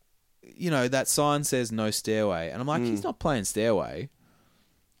that sign says No Stairway, and I'm like, he's not playing Stairway.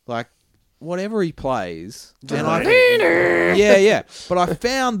 Like, whatever he plays, and but I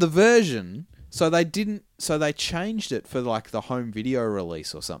found the version. So they didn't. So they changed it for like the home video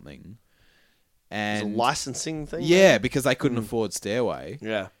release or something. It's a And licensing thing. yeah, because they couldn't afford Stairway.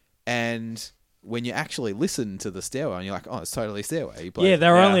 Yeah. And when you actually listen to the Stairway, and you're like, oh, it's totally Stairway. He plays Yeah, it. they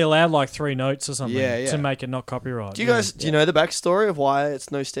were only allowed like 3 notes or something Yeah. to make it not copyright. Do you guys do you know the backstory of why it's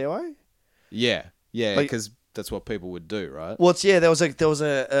No Stairway? Yeah, Like- because that's what people would do, right? Well, there was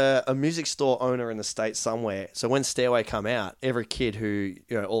a music store owner in the States somewhere. So when Stairway come out, every kid who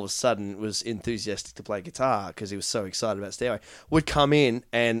all of a sudden was enthusiastic to play guitar because he was so excited about Stairway would come in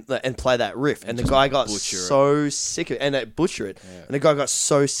and play that riff. And the guy got so sick of it, and they butcher it. Yeah. And the guy got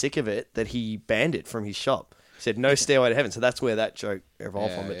so sick of it that he banned it from his shop. He said no Stairway to Heaven. So that's where that joke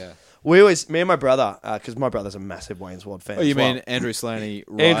evolved from. Yeah. Me and my brother, because my brother's a massive Wayne's World fan. Oh, you as well. mean Andrew Slaney?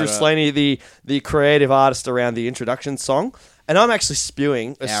 Andrew Slaney, the creative artist around the introduction song. And I'm actually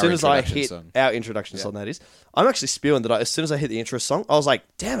spewing as Our soon as I introduction hit song. our introduction song, that is. I'm actually spewing that as soon as I hit the intro song, I was like,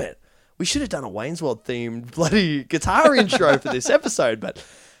 damn it, we should have done a Wayne's World themed bloody guitar intro for this episode.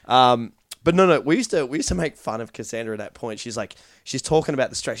 But no, we used to make fun of Cassandra at that point. She's talking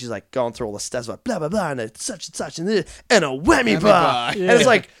about the stretch. She's like going through all the stats, like blah blah blah, and it's such and such, and this, and a whammy bar. Yeah. And it's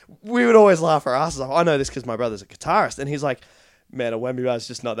like we would always laugh our asses off. I know this because my brother's a guitarist, and he's like, man, a whammy bar is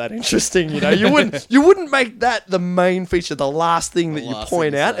just not that interesting. You wouldn't make that the main feature, the last thing that you last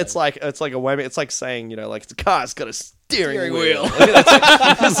point thing to out. say. It's like a whammy. It's like saying it's a car. It's got a steering wheel.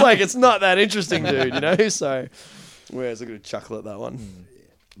 It's like it's not that interesting, dude. So, whereas I got a chuckle at that one.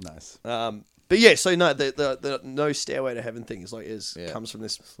 Nice. But yeah, so no, the No Stairway to Heaven thing comes from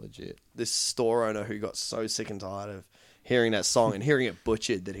this legit. this store owner who got so sick and tired of hearing that song and hearing it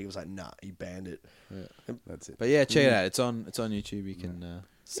butchered that he was like, nah, he banned it. That's it. But yeah, check it out. It's on YouTube. You can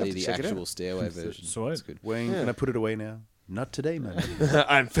see to the check it actual out. Stairway version. Sweet. It's good. Wayne, can I put it away now? Not today, man.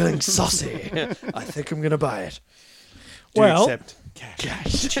 I'm feeling saucy. I think I'm gonna buy it. Do Well- accept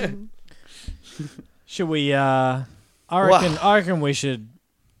cash. Should we? I reckon we should.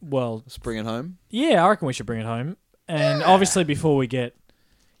 Well, Let's bring it home. yeah, I reckon we should bring it home. And obviously, before we get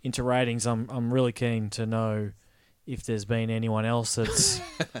into ratings, I'm really keen to know if there's been anyone else that's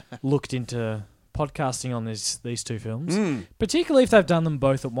looked into podcasting on these two films, particularly if they've done them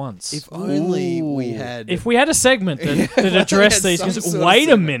both at once. If only we had. If we had a segment that addressed these, some just sort of wait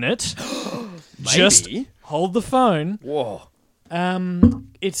a segment. minute, just hold the phone. Whoa.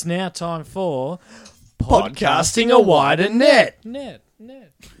 It's now time for Podcasting a wider net. Net.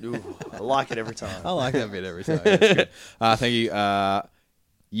 Ooh, I like it every time. I like that bit every time. That's good. Thank you.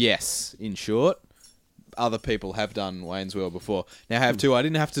 Yes, in short, other people have done Wayne's World before. Now, I have two. I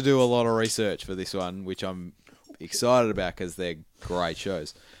didn't have to do a lot of research for this one, which I'm excited about because they're great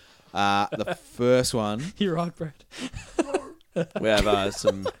shows. The first one. You're right, Brad. We have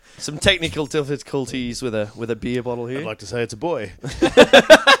some technical difficulties with a beer bottle here. I'd like to say it's a boy.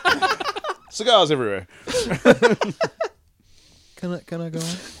 Cigars everywhere. Can I go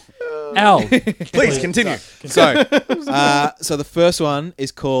on? Al, Please continue. So the first one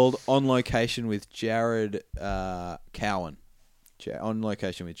is called On Location with Jared Cowan. On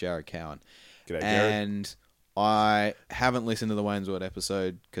Location with Jared Cowan. G'day, Jared. And I haven't listened to the Wayne's World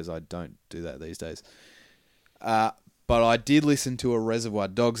episode because I don't do that these days. But I did listen to a Reservoir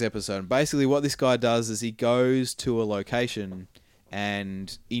Dogs episode. And basically what this guy does is he goes to a location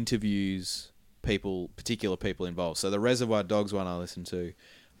and interviews particular people involved. So the Reservoir Dogs one I listened to,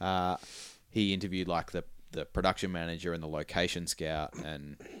 he interviewed like the production manager and the location scout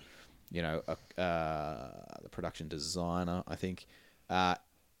and the production designer, I think,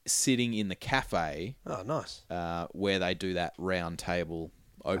 sitting in the cafe Oh, nice. where they do that round table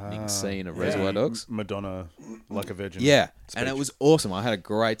opening scene of Reservoir Dogs. Madonna, like a virgin. Yeah, speech. and it was awesome. I had a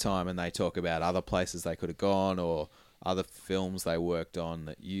great time, and they talk about other places they could have gone or other films they worked on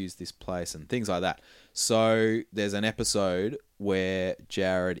that used this place and things like that. So there's an episode where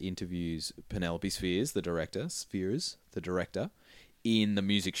Jared interviews Penelope Spheres, the director, in the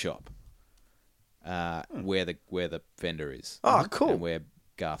music shop, where the Fender is. Oh, cool. And where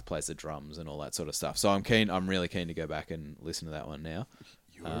Garth plays the drums and all that sort of stuff. So I'm really keen to go back and listen to that one now.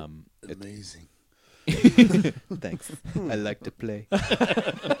 You're amazing. Thanks. I like to play.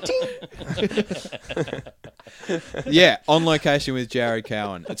 Yeah, On Location with Jared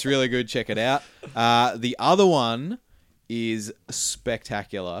Cowan. It's really good. Check it out. The other one is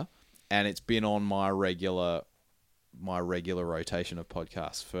spectacular, and it's been on my regular rotation of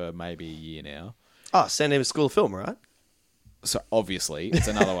podcasts for maybe a year now. Oh, San Diego School of Film, right? So obviously, it's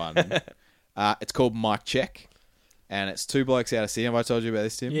another one. It's called Mic Check. And it's two blokes out of Sydney. Have I told you about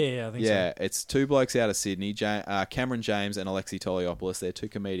this, Tim? Yeah, I think so. Yeah, it's two blokes out of Sydney, Cameron James and Alexi Toliopoulos. They're two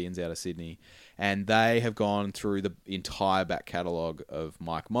comedians out of Sydney. And they have gone through the entire back catalogue of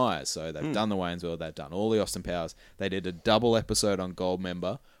Mike Myers. So they've done the Wayne's World, they've done all the Austin Powers. They did a double episode on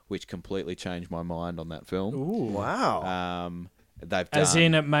Goldmember, which completely changed my mind on that film. Ooh. Wow. They've done... As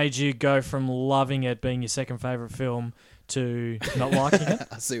in, it made you go from loving it being your second favourite film to not liking it?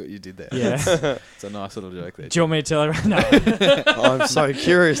 I see what you did there. Yeah. It's a nice little joke there. Do you want me to tell her? No. I'm so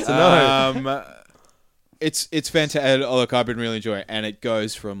curious to know. It's fantastic. Look, I've been really enjoying it, and it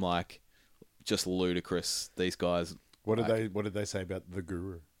goes from like just ludicrous. These guys. What did they say about The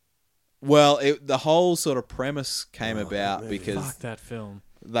Guru? Well, the whole sort of premise came about because Fuck that film.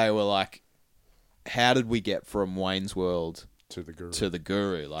 they were like, "How did we get from Wayne's World To The Guru. to the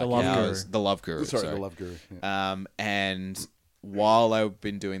Guru? Like The Love how Guru. is- the Love Guru. Sorry, The Love Guru. Yeah. And while they've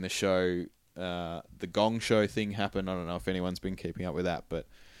been doing the show, the Gong Show thing happened. I don't know if anyone's been keeping up with that, but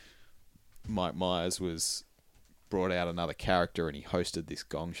Mike Myers brought out another character and he hosted this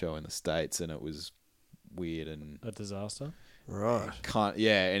Gong Show in the States, and it was weird and A disaster. Right.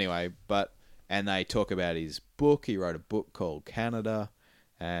 anyway, and they talk about his book. He wrote a book called Canada,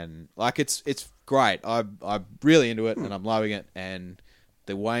 and like it's great. I'm really into it and I'm loving it. And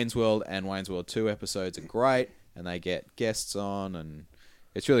the Wayne's World and Wayne's World 2 episodes are great, and they get guests on, and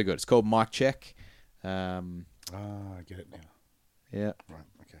it's really good. It's called Mic Check. I get it now. Yeah, Right.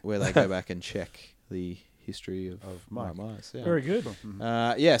 Okay. where they go back and check the history of Mike. Mike Myers. Yeah. Very good.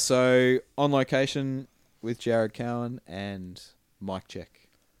 Yeah, so On Location with Jared Cowan and Mic Check.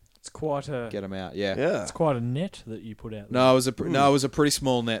 It's quite a Get them out. Yeah. Yeah. it's quite a net that you put out there. No, it was a pretty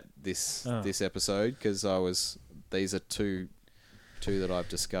small net this Oh. this episode because these are two that I've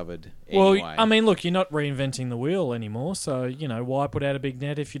discovered. Well, Anyway. I mean, look, you're not reinventing the wheel anymore, so why put out a big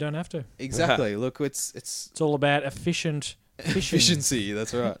net if you don't have to? exactly. Look, it's It's all about efficient fishing. efficiency.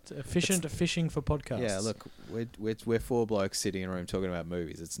 That's right. Efficient fishing for podcasts. Yeah, look, we're four blokes sitting in a room talking about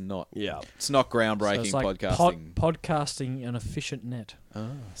movies. It's not Yeah. groundbreaking it's like podcasting. podcasting an efficient net. I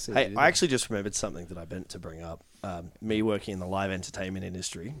see what Hey, you did I there. actually just remembered something that I meant to bring up. Me working in the live entertainment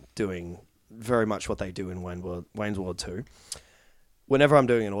industry, doing very much what they do in Wayne's World 2. Whenever I'm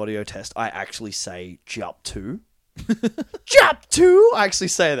doing an audio test, I actually say "Jup 2." Jup 2! I actually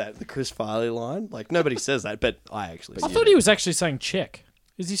say that, the Chris Farley line. Like, nobody says that, but I actually I say thought it. he was actually saying check.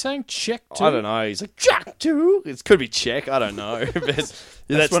 Is he saying check too? I don't know. He's like, "Jup 2!" It could be check. I don't know. But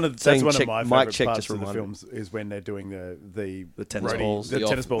That's one of saying my check- favourite mic check parts just of the reminded me. films is when they're doing the tennis roadie- balls. the The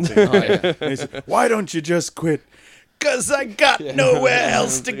tennis off- ball thing. Oh, yeah. And he's like, why don't you just quit? Because I got nowhere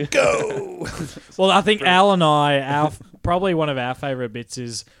else to go. Well, I think Al and I, probably one of our favourite bits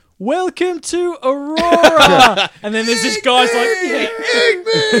is "Welcome to Aurora," and then there's this guy's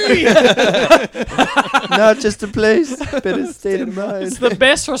like, Not just a place, but a state of mind. it's the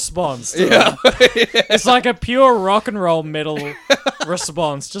best response. To it. It's like a pure rock and roll metal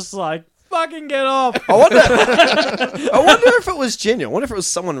response, just like fucking get off. I wonder if it was genuine. I wonder if it was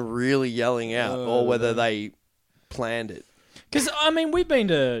someone really yelling out, or whether they planned it. Because I mean, we've been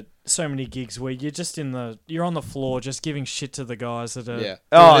to so many gigs where you're on the floor just giving shit to the guys that are Yeah.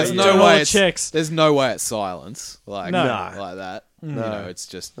 Oh, there's yeah. no Doing all way. the It's, checks. there's no way it's silence like No. like that. No. You know, it's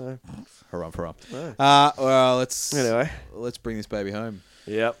just harum. No. Well, let's bring this baby home.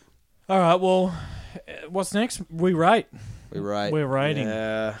 Yep. All right. Well, what's next? We rate. We're We're rating.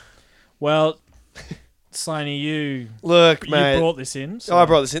 Yeah. Well, Slaney, you Look, mate. brought this in. So. I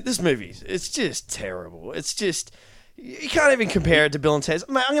brought this in. This movie, it's just terrible. It's just, you can't even compare it to Bill and Ted's.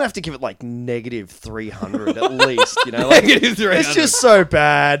 Man, I'm going to have to give it like negative 300 at least, Like, Negative 300. It's just so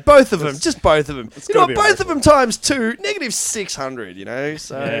bad. Both of them. Just both of them. You know gotta what? be a Both of them times 2, negative 600,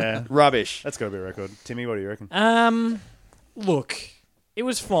 So, Yeah. rubbish. That's got to be a record. Timmy, what do you reckon? Look, it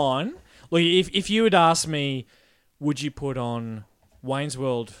was fine. Look, if you had asked me, would you put on Wayne's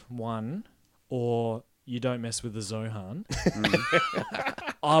World 1 or You Don't Mess with the Zohan,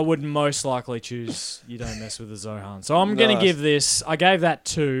 I would most likely choose You Don't Mess with the Zohan. So I'm going to give this, I gave that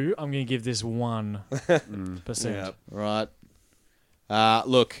 2, I'm going to give this 1%. Yeah. Right.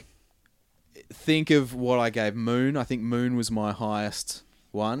 Look, think of what I gave Moon. I think Moon was my highest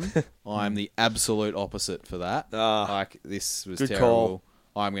one. I'm the absolute opposite for that. Like, this was good terrible.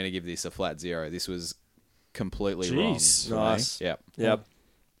 I'm going to give this a flat 0. This was completely Jeez. wrong. for me. Nice. Yep. Yep.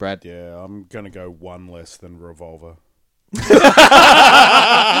 Brad? Yeah, I'm going to go 1 less than Revolver. Oh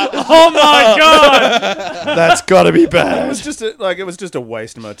my God! That's got to be It bad. was just a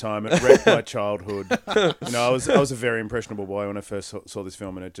waste of my time. It wrecked my childhood. I was a very impressionable boy when I first saw this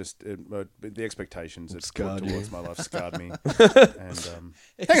film, and the expectations it put towards my life scarred me. And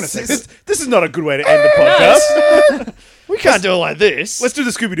hang on a second, this is not a good way to end the podcast. We can't do it like this. Let's do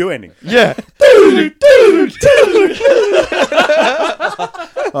the Scooby Doo ending. Yeah.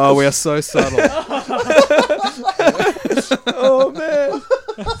 Oh, we are so subtle. Oh, man.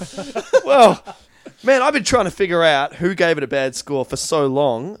 Well, man, I've been trying to figure out who gave it a bad score for so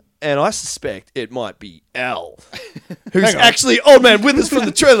long, and I suspect it might be Al, who's actually old man with us from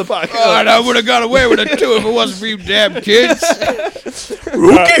the trailer park. God, I would have got away with it too if it wasn't for you damn kids.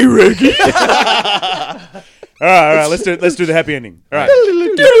 Okay, Ricky. All right. Let's do the happy ending. All right.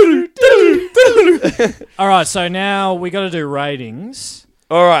 All right, so now we got to do ratings.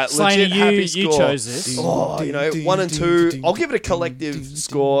 All right, Slaney, legit happy you score. chose this. Oh, 1 and 2. I'll give it a collective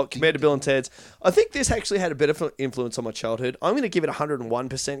score compared to Bill and Ted's. I think this actually had a bit of influence on my childhood. I'm going to give it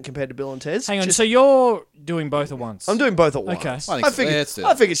 101% compared to Bill and Ted's. Hang on, so you're doing both at once? I'm doing both at once. Okay. I think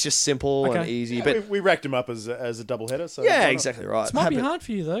it's just simple and Okay. easy. Yeah, But we racked them up as a double header. So yeah, why not? exactly right. This might be Happy- hard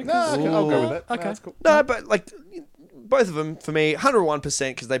for you, though. No, 'cause- I'll go with that. Okay. No, that's cool. No, but like both of them for me,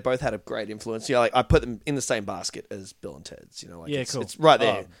 101% because they both had a great influence. Like I put them in the same basket as Bill and Ted's. Yeah, it's, cool. it's right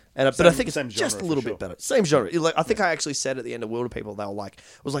there. But I think it's same just a genre, little for bit sure. better. Same genre. Like, I think I actually said at the end of Wilder People, they were like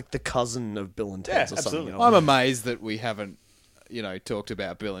it was like the cousin of Bill and Ted's Yeah, or something. absolutely. I'm amazed that we haven't, talked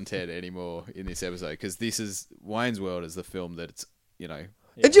about Bill and Ted anymore in this episode, because this is Wayne's World is the film that it's, And do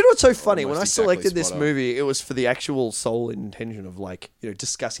you know what's so funny? When I Almost selected exactly this spot on. movie, it was for the actual sole intention of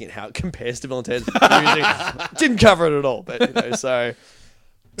discussing it, how it compares to Bill and Ted's. Didn't cover it at all, but so.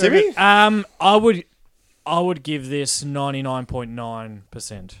 Timmy? I would give this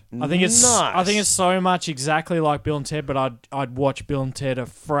 99.9%. I think it's Nice. so much exactly like Bill and Ted, but I'd watch Bill and Ted a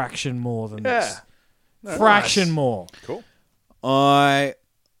fraction more than this. Fraction more. Cool. I'm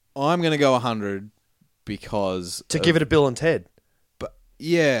going to go 100 because To give it a Bill and Ted.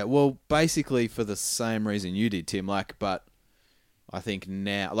 yeah, well, basically for the same reason you did, Tim. But I think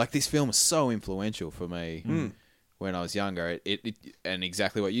now, this film is so influential for me when I was younger. It and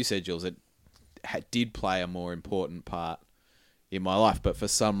exactly what you said, Jules. It did play a more important part in my life, but for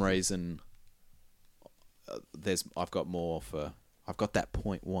some reason, I've got that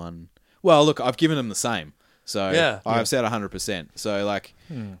 0.1. Well, look, I've given them the same. So Yeah. I've said 100%. So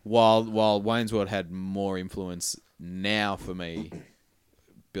while Wayne's World had more influence now for me,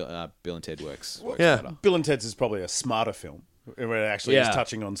 Bill and Ted works Yeah. better. Bill and Ted's is probably a smarter film. Where it actually is Yeah.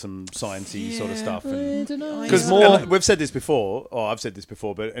 touching on some sciencey sort of stuff. Because We've said this before, or I've said this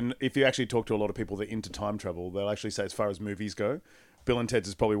before, and if you actually talk to a lot of people that are into time travel, they'll actually say as far as movies go, Bill and Ted's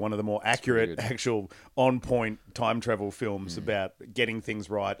is probably one of the more accurate, actual, on-point time travel films about getting things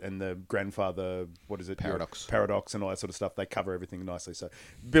right and the grandfather, what is it? Paradox and all that sort of stuff. They cover everything nicely. So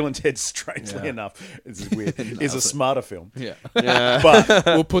Bill and Ted, strangely enough, it's weird, is a smarter film. Yeah. But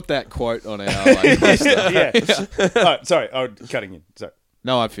We'll put that quote on our poster. yeah. All right, sorry, I'm cutting in. Sorry.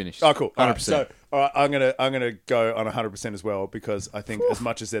 No, I've finished. Oh, cool. 100%. So, all right, I'm gonna go on 100% as well because I think as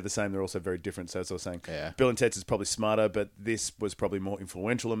much as they're the same, they're also very different. So as I was saying, Yeah. Bill and Ted's is probably smarter, but this was probably more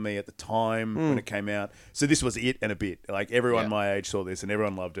influential on me at the time when it came out. So this was it and a bit. Like everyone my age saw this and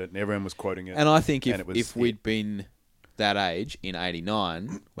everyone loved it and everyone was quoting it. And I think And it was if we'd been that age in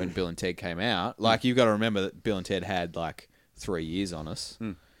 89 when Bill and Ted came out, you've got to remember that Bill and Ted had 3 years on us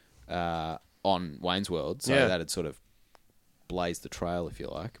on Wayne's World. So that had sort of blazed the trail, if you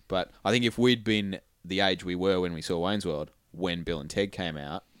like. But I think if we'd been the age we were when we saw Wayne's World, when Bill and Ted came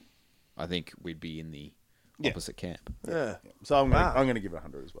out, I think we'd be in the opposite camp. Yeah. So I'm gonna give it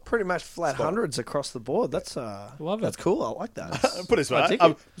 100 as well. Pretty much flat hundreds across the board. That's Love it. That's cool. I like that. Put it this way, I dig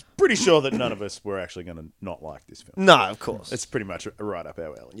I'm it. pretty sure that none of us were actually going to not like this film. No, of course. It's pretty much right up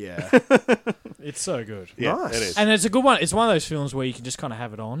our alley. Yeah. It's so good. Yeah, Nice. it is. And it's a good one. It's one of those films where you can just kind of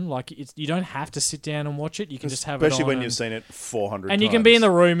have it on. You don't have to sit down and watch it. You can just have it on. Especially when and, you've seen it 400 and times. you can be in the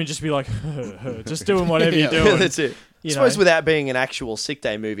room and just be like, just doing whatever you're doing. That's it. I suppose without being an actual sick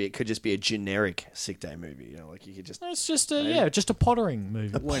day movie, it could just be a generic sick day movie. You know, like you could just. It's just just a pottering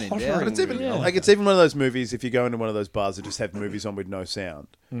movie. When in But doubt. it's even Yeah. like it's even one of those movies. If you go into one of those bars that just have movies on with no sound,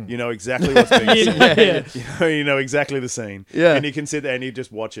 you know exactly what's being said. Yeah. You know exactly the scene. Yeah. and you can sit there and you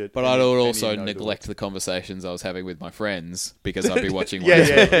just watch it. But and I you- would and also you know neglect the conversations I was having with my friends because I'd be watching. Yeah, ones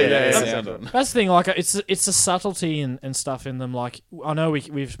yeah, with yeah, no yeah, sound yeah. on. That's the thing. Like it's a subtlety and stuff in them. Like I know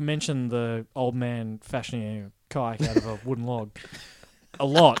we've mentioned the old man fashioning a kayak out of a wooden log a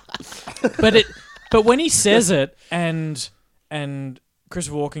lot, but when he says it and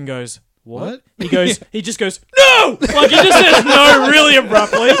Christopher Walken goes, "What?" He just goes, "No!" Like he just says no really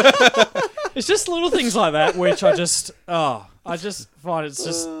abruptly. It's just little things like that which I just find it's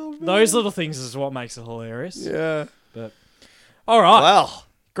just those little things is what makes it hilarious. Yeah. All right, Wow.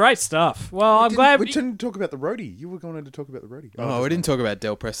 great stuff. Well, I'm glad we didn't talk about the roadie. You were going to talk about the roadie. Oh, we didn't talk about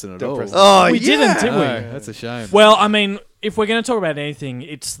Del Preston at Del all. Preston. Oh, we didn't, did we? No, that's a shame. Well, I mean, if we're going to talk about anything,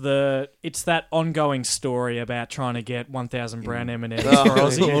 it's that ongoing story about trying to get 1,000 brown M&Ms for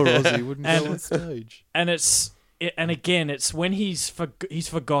Ozzy, Poor Ozzy wouldn't And- go on stage. and it's when he's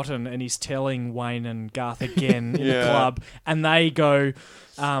forgotten and he's telling Wayne and Garth again in the Yeah. club, and they go,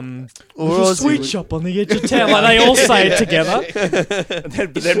 Or "There's a Ozzy sweet would- shop on the edge of town." Like they all say it together.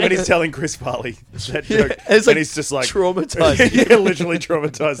 But then when he's telling Chris Farley that joke, it's and like he's just like traumatized. yeah, literally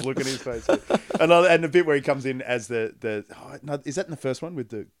traumatized look in his face. And the bit where he comes in as the no, is that in the first one with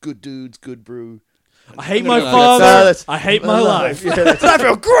the good dudes, good brew? I hate my no, father. that's- I hate my life. Yeah, I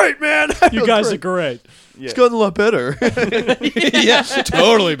feel great, man. You guys are great. It's gotten a lot better. Yeah,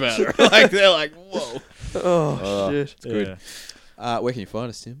 totally better. Like they're like, whoa. Oh, shit. Good. Where can you find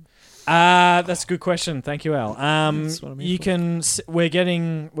us, Tim? That's a good question. Thank you, Al. That's what I'm here You for. can.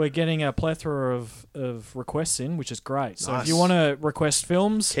 We're getting a plethora of requests in, which is great. So if Nice. you want to request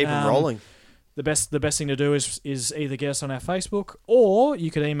films, Keep them rolling. The best thing to do is either get us on our Facebook or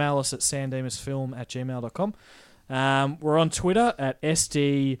you could email us at sandemusfilm@gmail.com. We're on Twitter at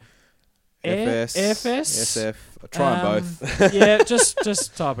SD. FS, FS. SF. I try 'em both. Yeah,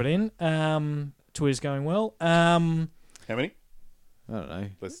 just type it in. Twitter's going well. How many? I don't know.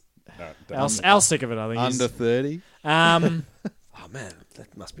 Let's. No, don't. I'll stick of it. I think Under 30. Oh, man.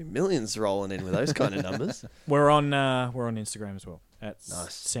 That must be millions rolling in with those kind of numbers. We're on Instagram as well at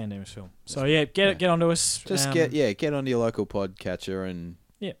Nice. San Dimas Film. So yeah, get onto us. Just get onto your local podcatcher and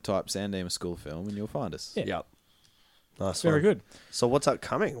Yeah. type San Dimas School of Film and you'll find us. Yeah. Yep. Nice very one. good. So what's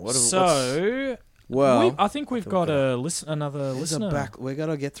upcoming? So Well, I think we've got another there's a listener. we got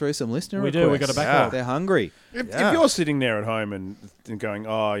to get through some listener We requests. do, we got a backlog. They're hungry. If Yeah. you're sitting there at home and going,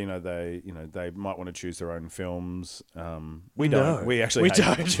 they might want to choose their own films. We don't. No. We actually We hate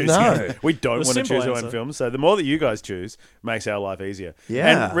don't. choosing No. our- We don't The want to simple choose our answer. own films. So the more that you guys choose makes our life easier.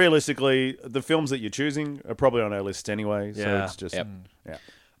 Yeah. And realistically, the films that you're choosing are probably on our list anyway. So Yeah. it's just Yep. yeah.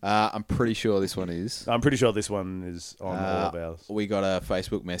 I'm pretty sure this one is. I'm pretty sure this one is on all of ours. We got a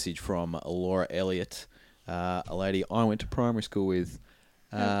Facebook message from Laura Elliott, a lady I went to primary school with.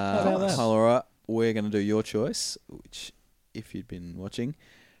 about that? Hi, Laura. We're going to do your choice, which, if you'd been watching,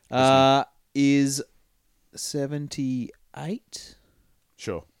 is 78.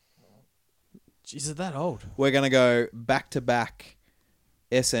 Sure. Jeez, is it that old? We're going to go back-to-back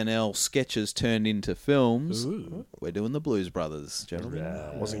SNL sketches turned into films. Ooh. We're doing the Blues Brothers, gentlemen.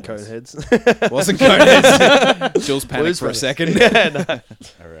 Wasn't Coneheads. Wasn't Coneheads. Jules panicked Blues for a Brothers. second. Yeah, no.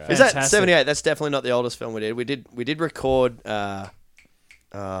 All right. Is that Fantastic. 78? That's definitely not the oldest film we did. We did record Doctor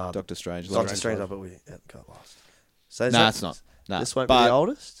Strange. Doctor Strange, but we got lost. So is Nah, that- it's not. Nah, This won't be but the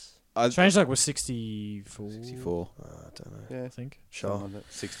oldest? Strange Luck was 64. 64. I don't know. I think. Sure.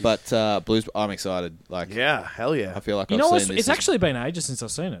 60. But Blues, I'm excited. Like, Yeah, hell yeah. I feel like You I've know what? seen this. It's actually been ages since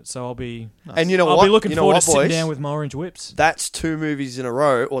I've seen it, so I'll be And you know I'll what? be looking you know forward what, to sitting boys? down with my orange whips. That's 2 movies in a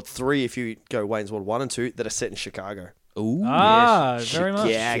row, or 3 if you go Wayne's World 1 and 2, that are set in Chicago. Ooh, Very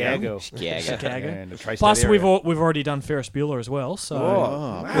much. Chicago. Chicago. And the tri-state Plus, area. we've already done Ferris Bueller as well, so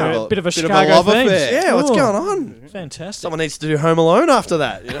Oh, we're a bit of a Chicago love theme. affair. Yeah, what's Oh, going on? Fantastic. Someone needs to do Home Alone after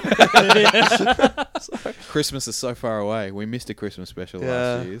that. You know? Christmas is so far away. We missed a Christmas special Yeah.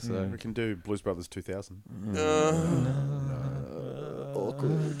 last year, so We can do Blues Brothers 2000.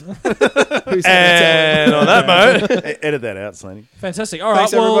 And on that note, Edit that out, Slaney. Fantastic. All right,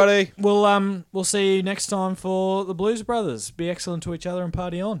 Thanks, everybody. We'll see you next time for the Blues Brothers. Be excellent to each other and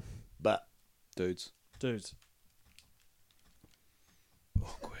party on, but dudes. dudes.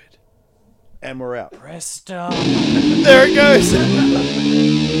 And we're out. Press start. there it goes.